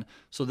quickly. Then,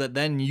 so that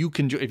then you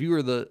can. If you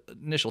were the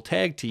initial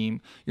tag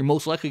team, you're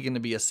most likely going to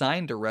be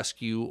assigned to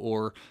rescue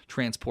or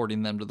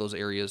transporting them to those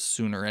areas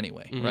sooner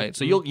anyway, right?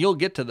 So you'll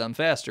get to them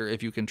faster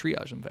if you can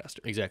triage them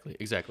faster. Exactly.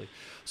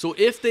 So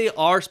if they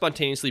are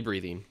spontaneously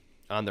breathing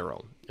on their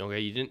own, okay,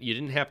 you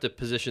didn't have to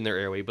position their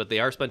airway, but they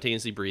are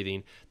spontaneously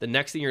breathing, the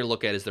next thing you're going to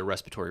look at is their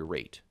respiratory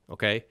rate,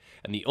 okay?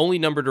 And the only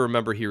number to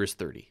remember here is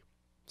 30.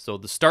 So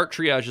the start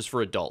triage is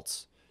for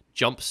adults.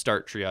 Jump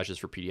start triage is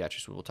for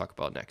pediatrics, which we'll talk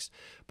about next.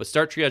 But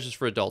start triage is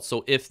for adults.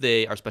 So if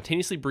they are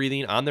spontaneously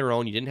breathing on their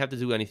own, you didn't have to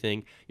do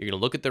anything, you're going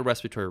to look at their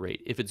respiratory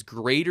rate. If it's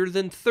greater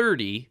than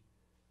 30,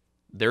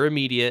 they're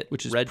immediate,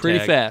 Which is red pretty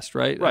tag. fast,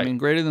 right? Right. I mean,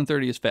 greater than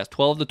 30 is fast.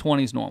 12 to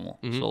 20 is normal.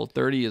 So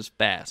 30 is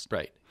fast.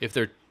 Right.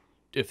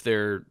 If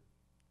they're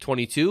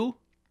 22,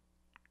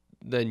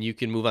 then you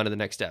can move on to the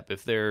next step.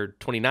 If they're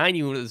 29,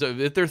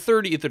 if they're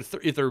 30,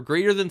 if they're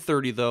greater than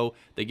 30 though,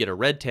 they get a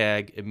red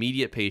tag,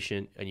 immediate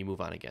patient, and you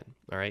move on again.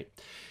 All right.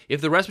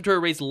 If the respiratory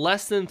rate's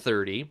less than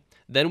 30,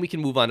 then we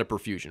can move on to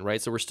perfusion, right?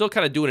 So we're still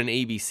kind of doing an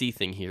ABC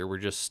thing here. We're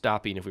just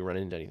stopping if we run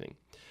into anything.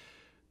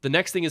 The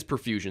next thing is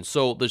perfusion.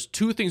 So there's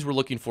two things we're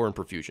looking for in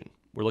perfusion.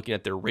 We're looking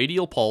at their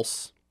radial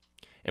pulse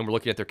and we're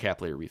looking at their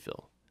capillary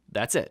refill.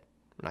 That's it.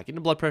 We're not getting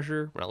a blood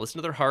pressure. We're not listening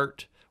to their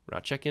heart. We're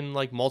not checking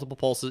like multiple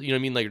pulses. You know what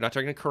I mean? Like you're not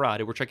checking a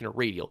carotid. We're checking a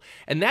radial.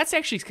 And that's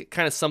actually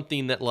kind of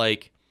something that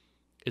like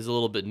is a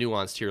little bit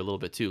nuanced here a little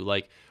bit too.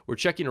 Like we're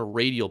checking a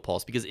radial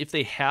pulse because if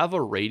they have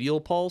a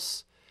radial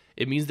pulse,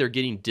 it means they're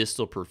getting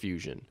distal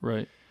perfusion.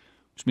 Right.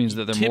 Which means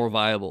that they're more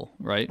viable,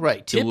 right?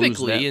 Right. To lose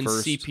Typically that in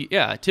first.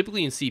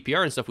 typically in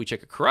CPR and stuff, we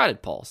check a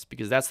carotid pulse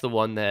because that's the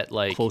one that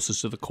like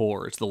Closest to the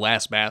core. It's the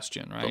last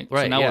bastion, right?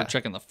 Right, So now yeah. we're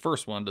checking the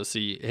first one to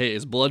see, hey,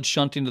 is blood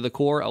shunting to the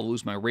core? I'll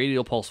lose my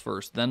radial pulse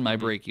first, then my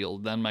brachial,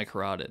 then my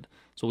carotid.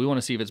 So we want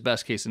to see if it's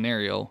best case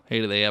scenario,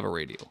 hey, do they have a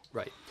radial?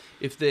 Right.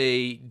 If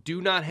they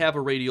do not have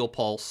a radial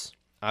pulse,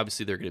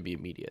 obviously they're going to be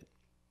immediate.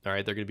 All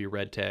right, they're going to be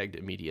red tagged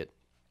immediate.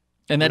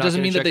 And that not doesn't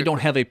gonna mean that check they a- don't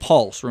have a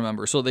pulse,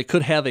 remember. So they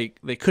could have a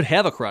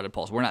carotid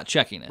pulse. We're not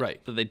checking it. Right.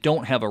 But they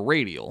don't have a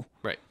radial.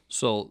 Right.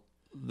 So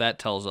that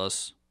tells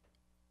us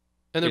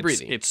And they're it's,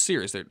 breathing. It's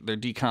serious. They're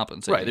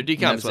decompensating. Right, they're And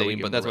that's why we decompensating,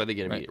 give but them that's a why they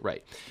get red. immediate.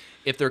 Right.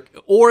 If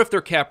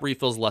their cap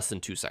refill is less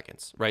than 2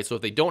 seconds, right? So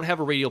if they don't have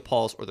a radial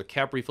pulse or their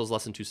cap refill is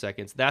less than 2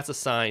 seconds, that's a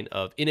sign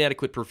of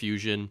inadequate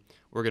perfusion.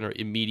 We're going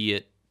to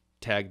immediate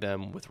tag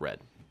them with red.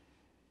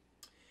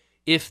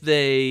 If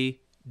they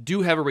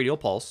do have a radial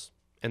pulse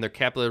and their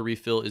capillary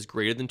refill is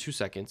greater than 2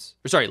 seconds,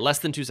 or sorry, less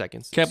than 2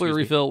 seconds. Capillary excuse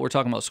me. refill, we're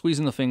talking about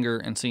squeezing the finger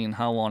and seeing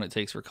how long it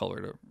takes for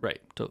color Right.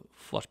 to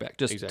flush back.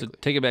 Just Exactly. to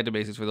take it back to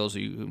basics for those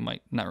of you who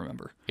might not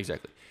remember.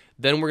 Exactly.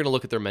 Then we're going to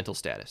look at their mental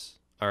status.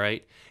 All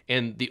right.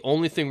 And the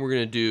only thing we're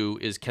going to do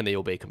is can they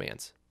obey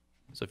commands?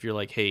 So if you're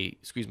like, hey,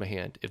 squeeze my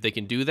hand, if they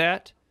can do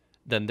that,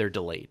 then they're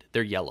delayed.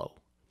 They're yellow.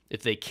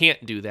 If they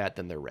can't do that,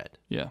 then they're red.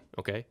 Yeah.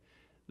 Okay.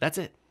 That's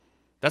it.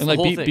 That's And the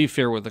like whole thing. be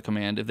fair with the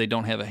command. If they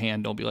don't have a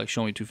hand, don't be like,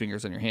 show me 2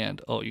 fingers on your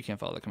hand. Oh, you can't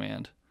follow the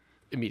command.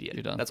 Immediate.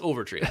 You're done. That's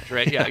over triage,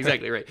 right? Yeah,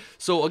 exactly right.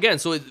 So again,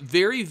 so it's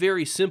very,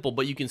 very simple,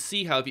 but you can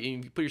see how if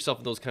you put yourself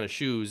in those kind of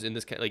shoes in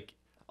this kind like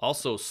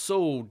also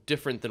so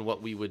different than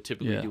what we would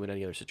typically Yeah. do in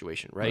any other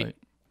situation, right?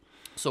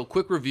 So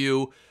quick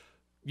review.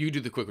 You do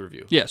the quick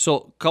review. Yeah, so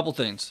a couple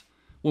things.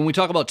 When we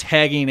talk about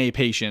tagging a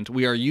patient,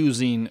 we are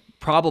using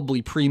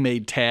probably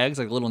pre-made tags,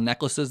 like little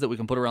necklaces that we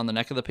can put around the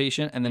neck of the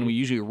patient, and then we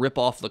usually rip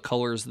off the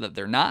colors that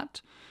they're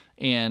not,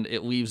 and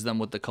it leaves them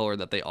with the color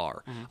that they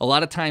are. A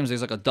lot of times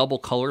there's like a double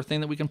color thing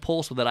that we can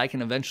pull so that I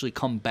can eventually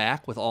come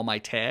back with all my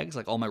tags,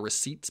 like all my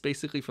receipts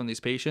basically from these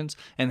patients,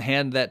 and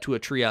hand that to a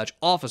triage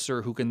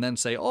officer who can then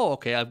say, oh,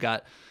 okay, I've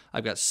got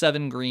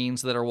 7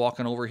 greens that are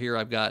walking over here.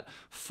 I've got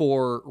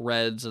 4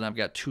 reds and I've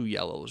got 2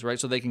 yellows, right?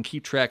 So they can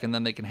keep track and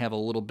then they can have a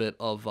little bit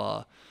of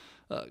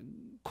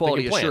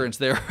quality plan. assurance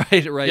there,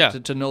 right? Yeah.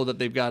 To know that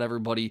they've got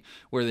everybody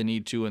where they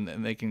need to,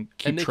 and they can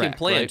keep track. Can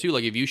plan right? too.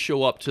 Like if you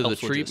show up to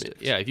Helps the treatment,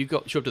 logistics. if you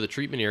show up to the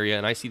treatment area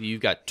and I see that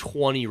you've got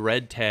 20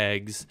 red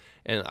tags,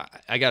 and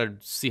I got to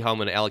see how I'm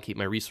going to allocate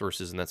my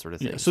resources and that sort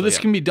of thing. Yeah, so this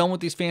can be done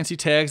with these fancy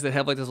tags that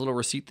have like this little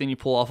receipt thing you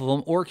pull off of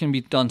them, or it can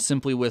be done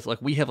simply with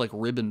like we have like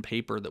ribbon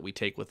paper that we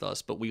take with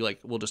us, but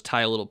we'll just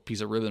tie a little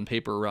piece of ribbon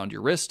paper around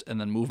your wrist and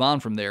then move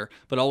on from there.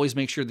 But always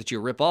make sure that you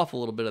rip off a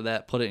little bit of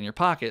that, put it in your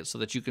pocket so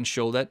that you can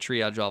show that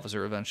triage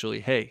officer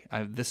eventually, hey, I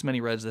have this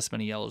many reds, this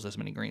many yellows, this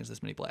many greens,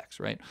 this many blacks,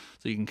 right?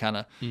 So you can kind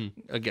of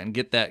again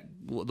get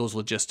those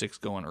logistics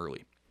going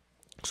early.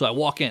 So I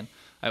walk in,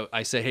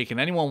 I say, hey, can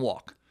anyone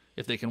walk?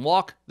 If they can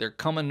walk, they're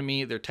coming to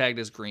me. They're tagged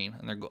as green,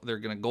 and they're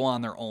going to go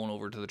on their own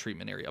over to the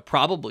treatment area,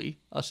 probably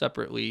a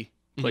separately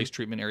placed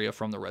treatment area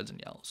from the reds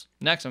and yellows.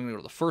 Next, I'm going to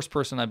go to the first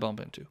person I bump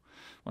into.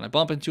 When I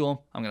bump into them,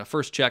 I'm going to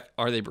first check,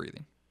 are they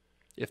breathing?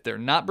 If they're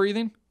not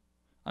breathing,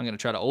 I'm going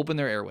to try to open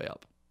their airway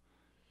up.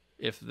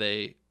 If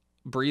they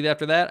breathe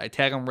after that, I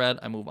tag them red,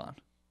 I move on.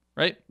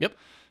 Right? Yep.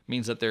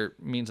 Means that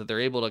they're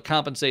able to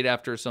compensate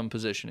after some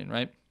positioning,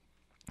 right?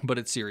 But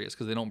it's serious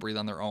because they don't breathe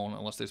on their own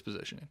unless there's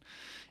positioning.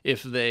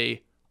 If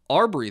they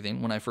are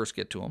breathing when I first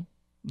get to them,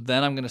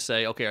 then I'm going to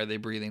say, okay, are they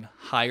breathing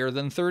higher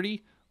than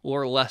 30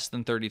 or less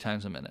than 30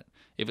 times a minute?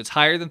 If it's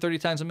higher than 30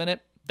 times a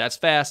minute, that's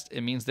fast.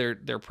 It means they're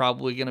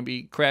probably going to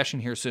be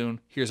crashing here soon.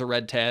 Here's a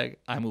red tag.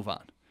 I move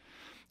on.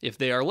 If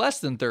they are less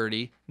than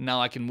 30,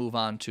 now I can move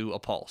on to a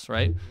pulse,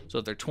 right? So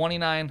if they're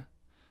 29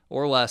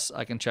 or less,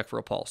 I can check for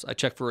a pulse. I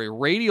check for a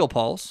radial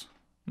pulse,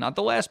 not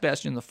the last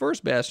bastion, the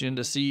first bastion,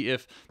 to see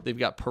if they've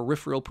got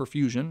peripheral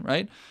perfusion,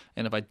 right?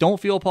 And if I don't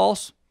feel a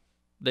pulse,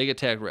 they get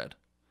tagged red.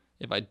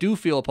 If I do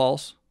feel a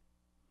pulse,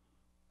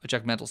 I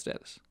check mental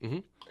status. Mm-hmm.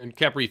 And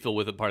cap refill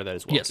with a part of that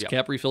as well. Yes,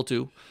 cap refill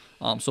too.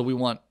 So we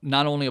want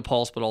not only a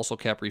pulse, but also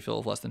cap refill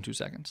of less than 2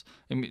 seconds.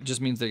 It just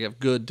means they have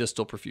good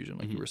distal perfusion,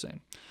 like you were saying.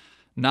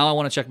 Now I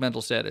want to check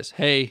mental status.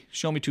 Hey,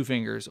 show me 2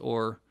 fingers,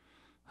 or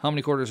how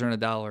many quarters are in a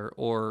dollar,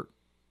 or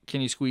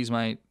can you squeeze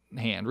my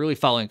hand? Really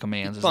following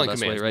commands is the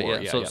best way, right?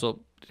 More, So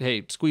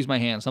hey, squeeze my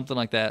hand, something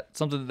like that.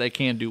 Something that they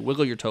can do.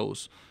 Wiggle your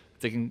toes.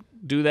 If they can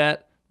do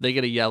that, they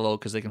get a yellow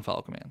because they can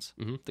follow commands.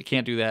 If they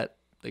can't do that,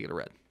 they get a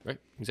red. Right,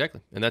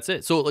 exactly. And that's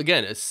it. So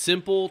again, a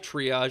simple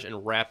triage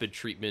and rapid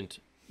treatment,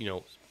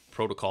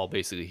 protocol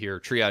basically here,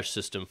 triage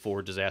system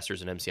for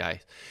disasters and MCI.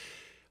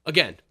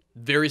 Again,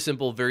 very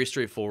simple, very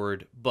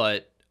straightforward,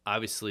 but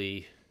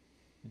obviously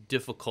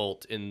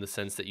difficult in the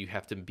sense that you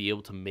have to be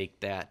able to make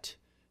that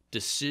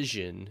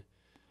decision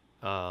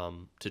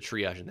to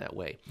triage in that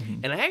way.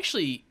 And I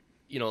actually,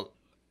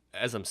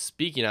 as I'm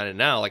speaking on it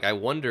now, I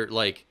wonder,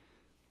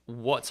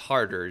 what's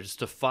harder, just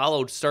to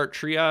start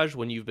triage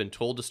when you've been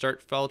told to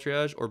follow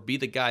triage, or be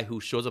the guy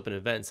who shows up at an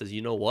event and says,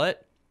 you know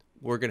what,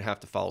 we're going to have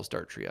to follow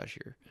start triage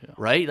here,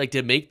 right?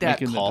 To make that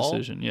call. The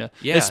decision,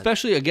 yeah.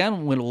 Especially,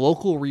 again, when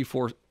local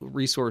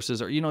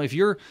resources are,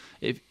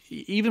 if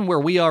even where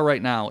we are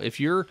right now, if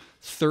you're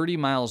 30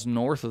 miles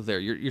north of there,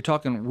 you're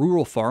talking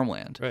rural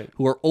farmland, right,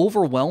 who are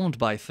overwhelmed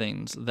by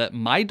things that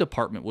my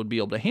department would be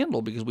able to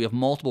handle because we have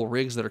multiple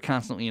rigs that are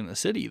constantly in the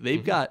city.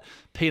 They've got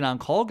paid on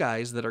call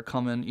guys that are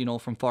coming,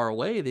 from far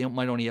away. They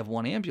might only have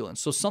one ambulance.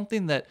 So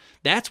something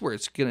that's where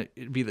it's going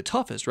to be the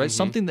toughest, right?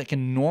 Something that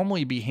can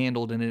normally be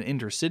handled in an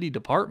intercity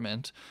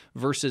department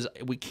versus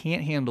we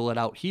can't handle it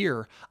out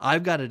here.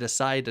 I've got to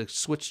decide to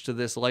switch to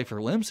this life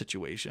or limb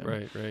situation.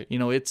 Right.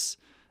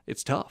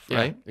 It's tough, Yeah,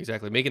 right?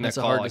 Exactly. Making that That's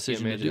call, a hard I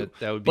decision can't to do. imagine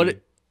that would be.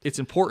 But it's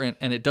important,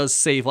 and it does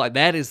save lives.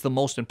 That is the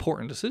most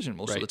important decision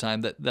most of Right. the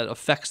time that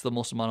affects the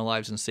most amount of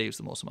lives and saves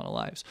the most amount of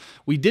lives.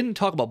 We didn't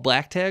talk about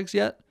black tags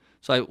yet,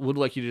 so I would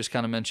like you to just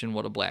kind of mention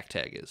what a black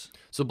tag is.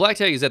 So black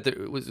tag is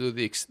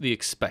the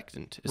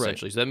expectant,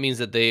 essentially. Right. So that means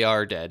that they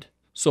are dead.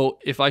 So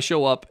if I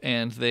show up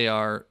and they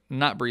are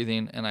not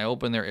breathing, and I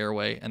open their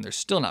airway and they're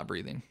still not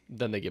breathing,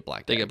 Then they get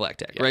black tag. they get black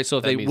tag, Yeah, right? So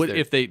that means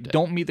if they dead.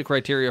 don't meet the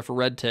criteria for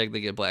red tag,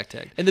 they get black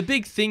tag. And the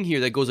big thing here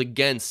that goes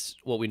against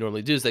what we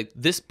normally do is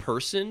this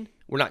person,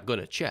 we're not going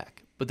to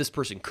check, but this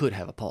person could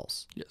have a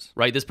pulse. Yes.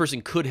 Right? This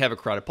person could have a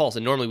carotid pulse.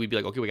 And normally we'd be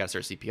like, okay, we got to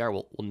start CPR.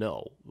 Well,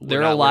 no.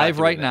 They're alive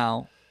right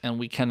now, and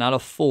we cannot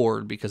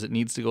afford, because it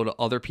needs to go to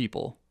other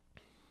people,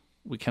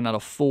 we cannot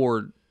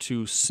afford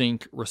to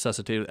sink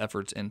resuscitative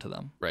efforts into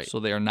them. Right. So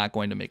they are not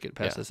going to make it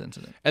past this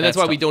incident. And that's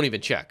why we tough. don't even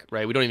check,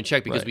 right? We don't even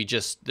check because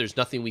Right. there's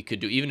nothing we could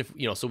do. Even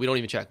if, so we don't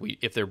even check.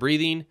 If they're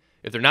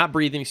not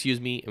breathing,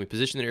 and we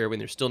position their airway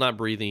and they're still not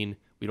breathing,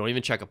 we don't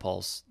even check a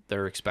pulse.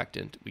 They're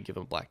expectant. We give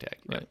them a black tag.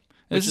 Right.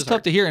 Which This is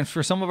tough to hear, and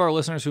for some of our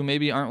listeners who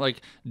maybe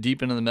aren't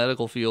deep into the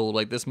medical field,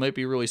 this might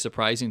be really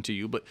surprising to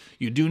you. But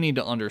you do need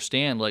to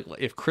understand,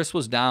 if Chris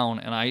was down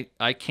and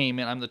I came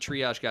in, I'm the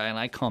triage guy, and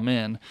I come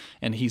in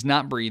and he's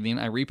not breathing,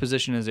 I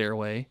reposition his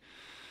airway.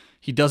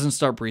 He doesn't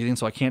start breathing,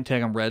 so I can't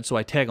tag him red, so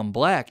I tag him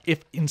black.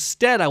 If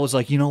instead I was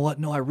like, you know what?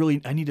 No,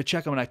 I need to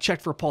check him, and I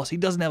checked for a pulse. He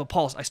doesn't have a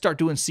pulse. I start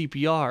doing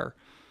CPR.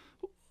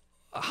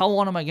 How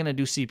long am I going to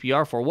do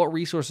CPR for? What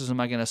resources am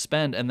I going to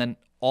spend? And then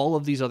all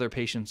of these other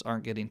patients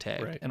aren't getting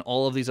tagged, Right. and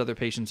all of these other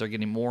patients are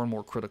getting more and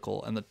more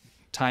critical, and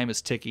time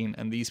is ticking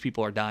and these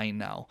people are dying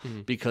now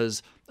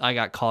because I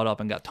got caught up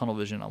and got tunnel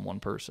vision on one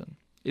person.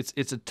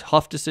 It's a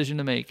tough decision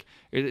to make.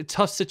 It's a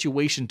tough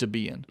situation to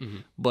be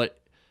in, but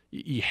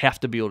you have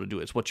to be able to do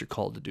it. It's what you're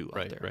called to do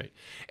out there. Right.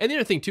 And the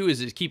other thing too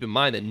is keep in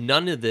mind that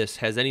none of this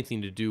has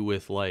anything to do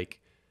with like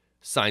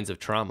signs of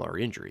trauma or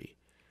injury.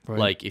 Right.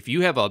 Like if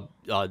you have a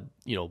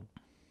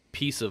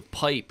piece of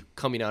pipe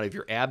coming out of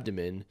your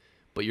abdomen,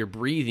 but you're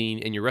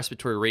breathing and your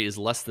respiratory rate is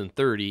less than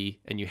 30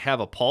 and you have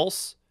a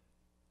pulse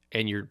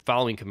and you're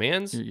following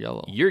commands,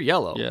 you're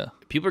yellow. Yeah.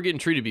 People are getting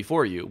treated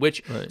before you,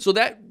 which so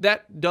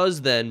that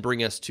does then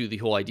bring us to the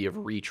whole idea of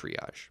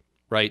re-triage,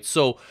 right?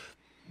 So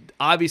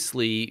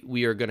obviously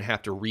we are going to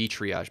have to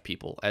re-triage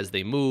people as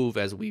they move,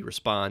 as we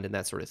respond, and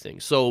that sort of thing.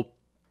 So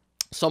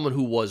someone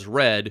who was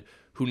red,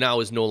 who now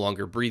is no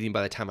longer breathing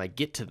by the time I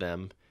get to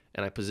them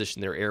and I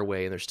position their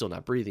airway and they're still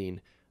not breathing,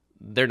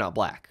 they're not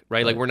black,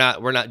 right? Like we're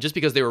not just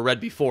because they were red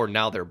before,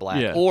 now they're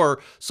black. Yeah.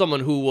 Or someone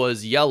who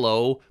was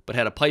yellow but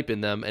had a pipe in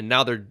them and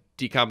now they're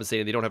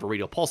decompensated, they don't have a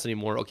radial pulse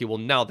anymore. Okay, well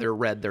now they're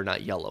red, they're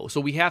not yellow.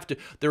 So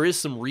there is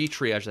some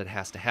re-triage that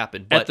has to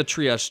happen. But at the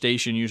triage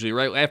station usually,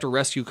 right? After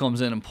rescue comes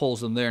in and pulls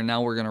them there,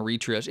 now we're going to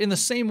re-triage. In the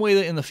same way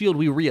that in the field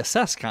we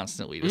reassess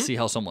constantly to see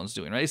how someone's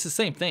doing, right? It's the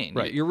same thing.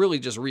 Right. You're really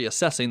just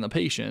reassessing the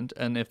patient,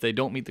 and if they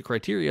don't meet the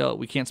criteria,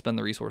 we can't spend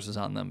the resources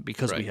on them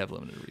because we have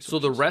limited resources. So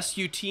the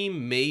rescue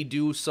team may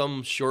do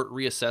some short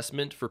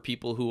reassessment for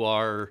people who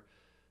are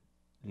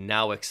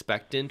now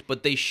expectant,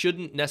 but they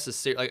shouldn't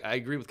necessarily, like, I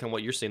agree with kind of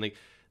what you're saying, like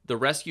the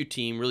rescue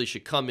team really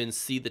should come in,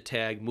 see the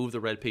tag, move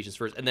the red patients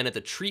first, and then at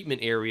the treatment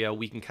area,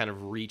 we can kind of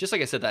just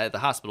like I said that at the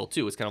hospital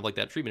too, it's kind of like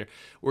that treatment area.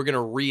 We're going to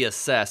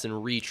reassess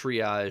and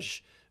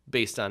re-triage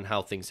based on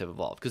how things have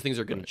evolved, because things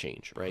are going to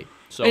change, right?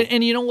 So,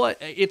 and you know what?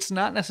 It's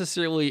not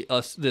necessarily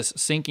this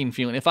sinking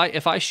feeling. If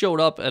I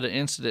showed up at an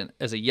incident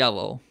as a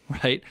yellow,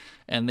 right,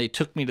 and they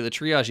took me to the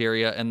triage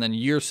area, and then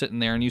you're sitting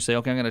there and you say,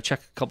 okay, I'm going to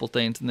check a couple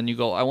things, and then you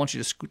go, I want you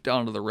to scoot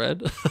down to the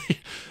red.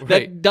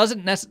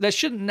 That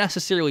shouldn't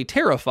necessarily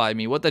terrify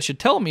me. What that should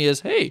tell me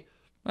is, hey,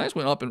 I just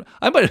went up, and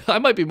I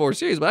might be more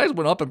serious, but I just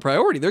went up in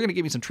priority. They're going to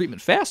give me some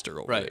treatment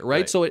faster over there,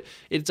 right? So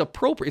it's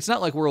appropriate. It's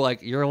not like we're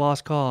like, you're a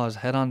lost cause,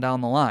 head on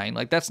down the line.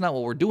 Like, that's not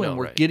what we're doing.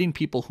 We're getting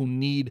people who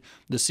need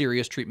the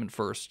serious treatment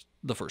first,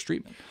 the first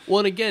treatment. Well,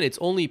 and again, it's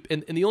only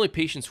and the only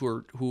patients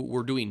who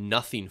we're doing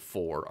nothing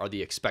for are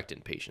the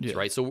expectant patients,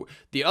 right? So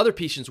the other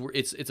patients,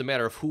 it's a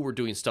matter of who we're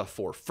doing stuff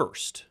for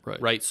first,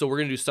 right? So we're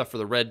going to do stuff for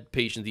the red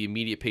patients, the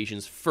immediate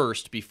patients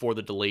first, before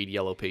the delayed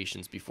yellow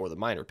patients, before the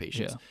minor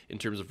patients, in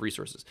terms of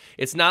resources.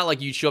 It's not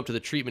like you show up to the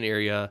treatment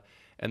area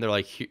and they're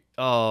like,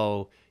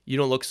 oh, you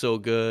don't look so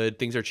good,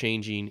 things are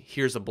changing,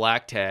 here's a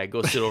black tag,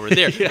 go sit over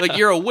there. Like,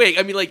 you're awake.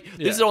 I mean, like,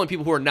 this is only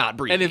people who are not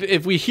breathing. And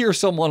if we hear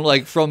someone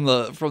like from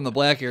the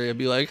black area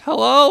be like,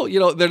 hello,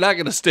 they're not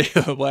going to stay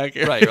in the black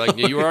area. Right, you're like,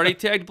 you were already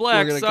tagged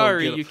black,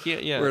 sorry, you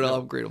can't, we're going to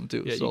upgrade them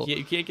too. Yeah, so.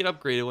 you can't get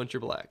upgraded once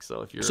you're black.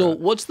 So if you're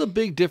what's the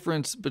big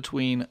difference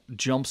between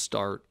jump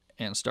start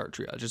and start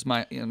triage? It's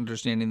my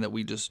understanding that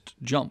we just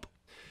jump.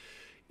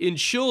 In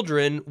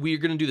children, we're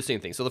going to do the same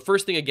thing. So the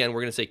first thing, again,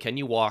 we're going to say, can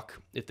you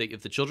walk? If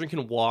the children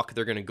can walk,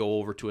 they're going to go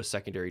over to a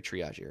secondary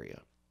triage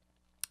area.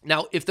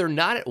 Now, if they're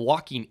not at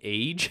walking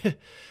age,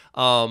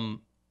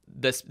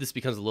 this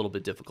becomes a little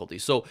bit difficulty.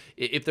 So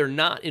if they're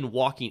not in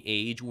walking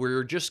age,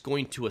 we're just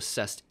going to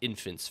assess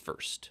infants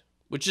first,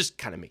 which just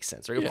kind of makes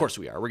sense, right? Of course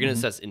we are. We're going to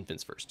assess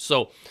infants first.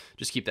 So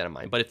just keep that in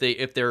mind. But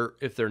if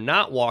they're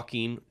not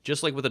walking,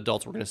 just like with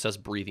adults, we're going to assess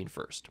breathing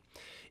first.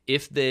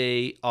 If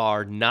they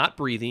are not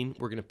breathing,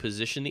 we're going to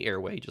position the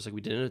airway, just like we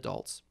did in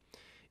adults.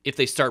 If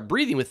they start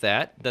breathing with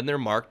that, then they're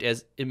marked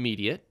as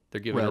immediate. They're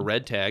given a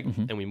red tag,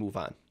 and we move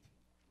on.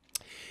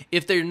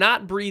 If they're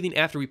not breathing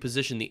after we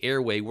position the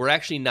airway, we're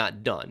actually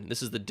not done.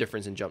 This is the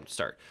difference in jump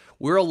start.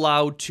 We're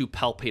allowed to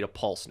palpate a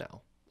pulse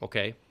now,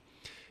 okay?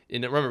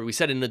 And remember, we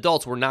said in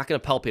adults, we're not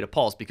going to palpate a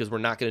pulse because we're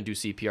not going to do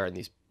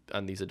CPR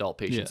on these adult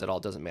patients at all.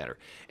 It doesn't matter.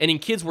 And in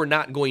kids, we're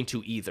not going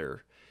to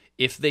either.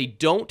 If they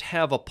don't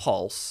have a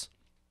pulse,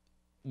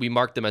 we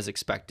mark them as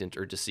expectant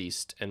or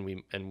deceased, and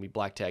we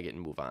black tag it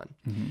and move on.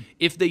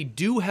 If they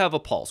do have a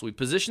pulse, we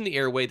position the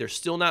airway, they're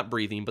still not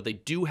breathing, but they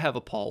do have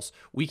a pulse,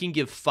 we can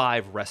give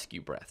 5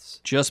 rescue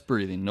breaths. Just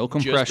breathing, no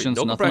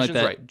compressions, nothing like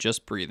that,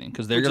 just breathing,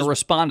 because they're going to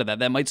respond to that.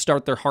 That might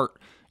start their heart,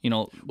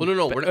 Well,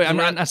 no. I'm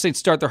not saying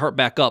start their heart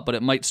back up, but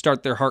it might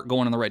start their heart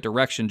going in the right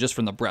direction just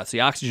from the breaths. The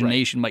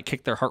oxygenation might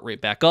kick their heart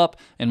rate back up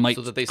and might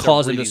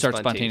cause them to start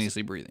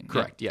spontaneously breathing.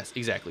 Correct, yes,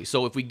 exactly.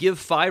 So if we give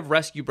 5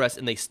 rescue breaths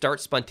and they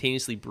start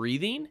spontaneously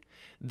breathing,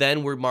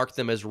 then we mark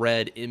them as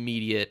red,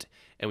 immediate,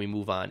 and we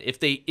move on.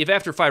 If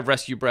after 5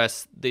 rescue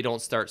breaths they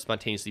don't start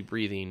spontaneously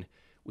breathing,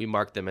 we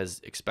mark them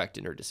as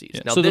expectant or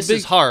deceased. Now, this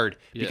is hard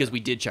because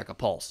we did check a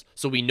pulse.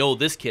 So we know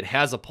this kid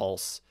has a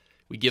pulse.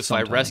 We give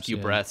 5 rescue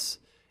breaths,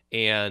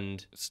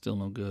 and Still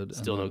no good.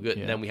 still no good.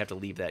 Yeah. And then we have to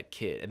leave that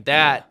kid. And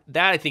that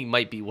I think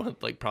might be one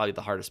of probably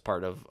the hardest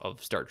part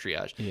of start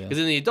triage. Yeah. Because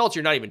in the adults,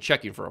 you're not even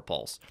checking for a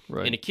pulse.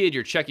 Right. In a kid,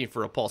 you're checking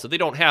for a pulse. If they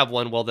don't have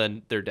one, well,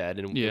 then they're dead.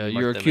 And Yeah, we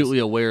mark you're them acutely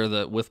aware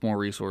that with more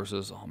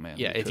resources, oh man.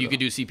 yeah, if you could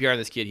do CPR on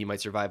this kid, he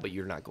might survive, but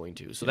you're not going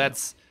to. So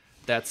that's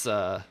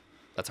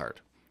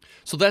hard.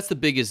 So that's the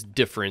biggest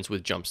difference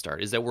with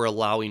Jumpstart, is that we're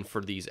allowing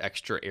for these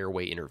extra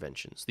airway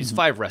interventions, these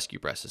 5 rescue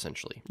breaths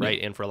essentially, right?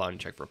 And for allowing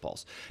to check for a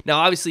pulse. Now,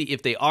 obviously,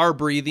 if they are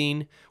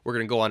breathing, we're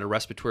going to go on a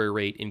respiratory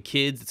rate. In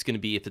kids, it's going to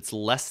be if it's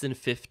less than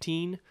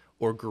 15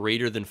 or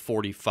greater than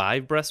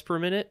 45 breaths per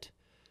minute,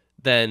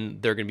 then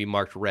they're going to be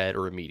marked red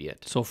or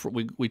immediate. So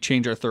we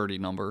change our 30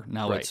 number.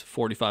 Now Right. it's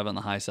 45 on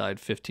the high side,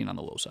 15 on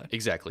the low side.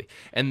 Exactly.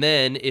 And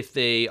then if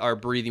they are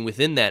breathing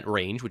within that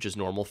range, which is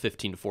normal,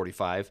 15 to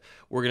 45,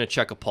 we're going to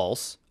check a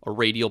pulse, a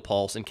radial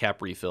pulse, and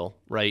cap refill,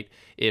 right?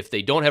 If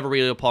they don't have a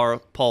radial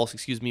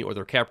pulse, or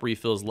their cap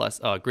refill is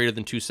greater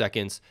than 2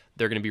 seconds,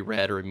 they're going to be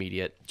red or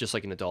immediate, just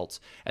like in adults.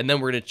 And then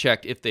we're going to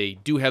check if they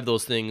do have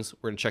those things.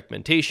 We're going to check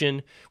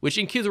mentation, which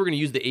in kids we're going to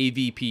use the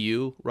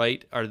AVPU,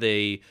 right? Are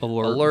they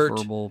alert,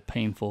 verbal,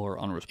 painful, or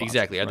unresponsive?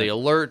 Exactly. Are they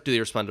alert? Do they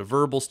respond to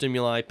verbal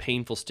stimuli,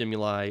 painful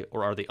stimuli,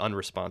 or are they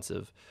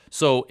unresponsive?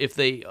 So if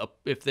they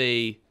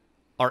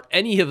are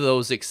any of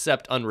those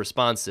except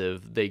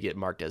unresponsive, they get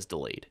marked as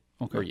delayed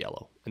or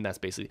yellow. And that's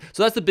basically,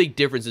 so that's the big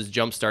difference is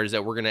Jumpstart, is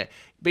that we're going to,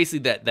 basically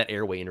that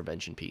airway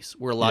intervention piece,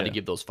 we're allowed to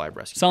give those 5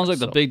 rescue Sounds like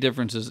breaths. the big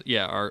differences,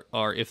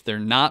 are if they're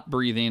not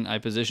breathing, I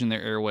position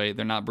their airway,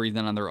 they're not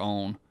breathing on their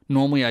own.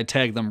 Normally I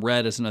tag them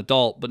red as an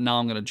adult, but now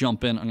I'm going to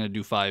jump in, I'm going to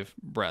do 5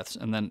 breaths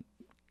and then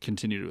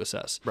continue to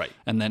assess. Right.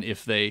 And then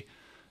if they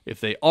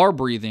are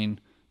breathing,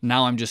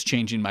 now I'm just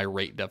changing my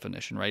rate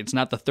definition, right? It's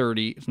not the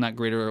 30, it's not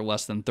greater or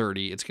less than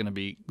 30, it's going to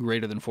be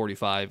greater than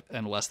 45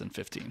 and less than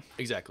 15.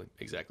 Exactly.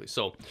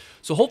 So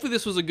hopefully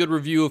this was a good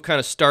review of kind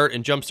of start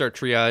and Jumpstart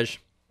triage.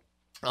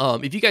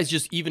 If you guys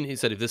just, even he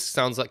said, if this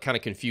sounds like kind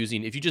of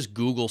confusing, if you just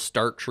Google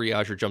start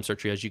triage or Jumpstart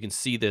triage, you can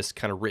see this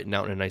kind of written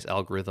out in a nice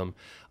algorithm.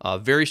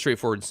 Very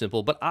straightforward and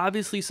simple, but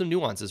obviously some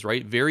nuances,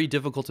 right? Very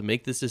difficult to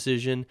make this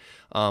decision,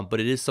 but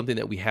it is something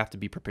that we have to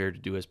be prepared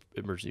to do as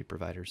emergency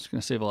providers. It's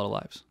going to save a lot of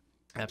lives.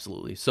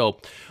 Absolutely. So,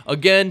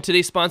 again,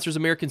 today's sponsor is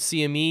American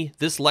CME.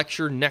 This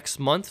lecture next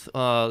month,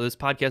 this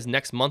podcast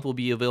next month will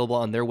be available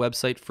on their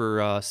website for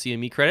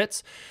CME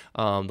credits.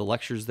 The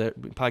lectures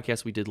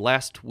podcast we did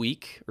last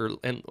week,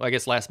 and I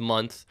guess last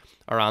month,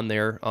 are on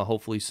there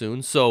hopefully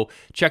soon. So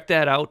check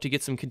that out to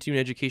get some continuing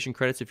education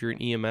credits if you're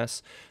in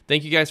EMS.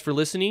 Thank you guys for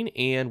listening,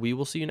 and we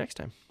will see you next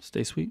time.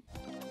 Stay sweet.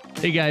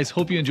 Hey guys,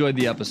 hope you enjoyed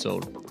the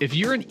episode. If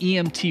you're an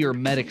EMT or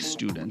medic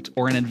student,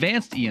 or an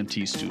advanced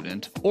EMT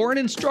student, or an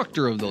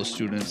instructor of those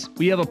students,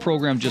 we have a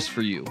program just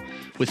for you.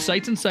 With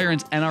Sights and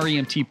Sirens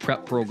NREMT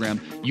prep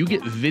program, you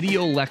get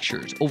video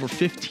lectures, over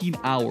 15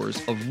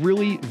 hours of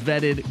really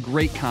vetted,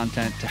 great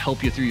content to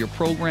help you through your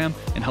program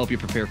and help you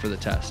prepare for the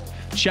test.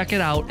 Check it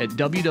out at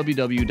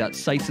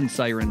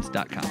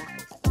www.sightsandsirens.com.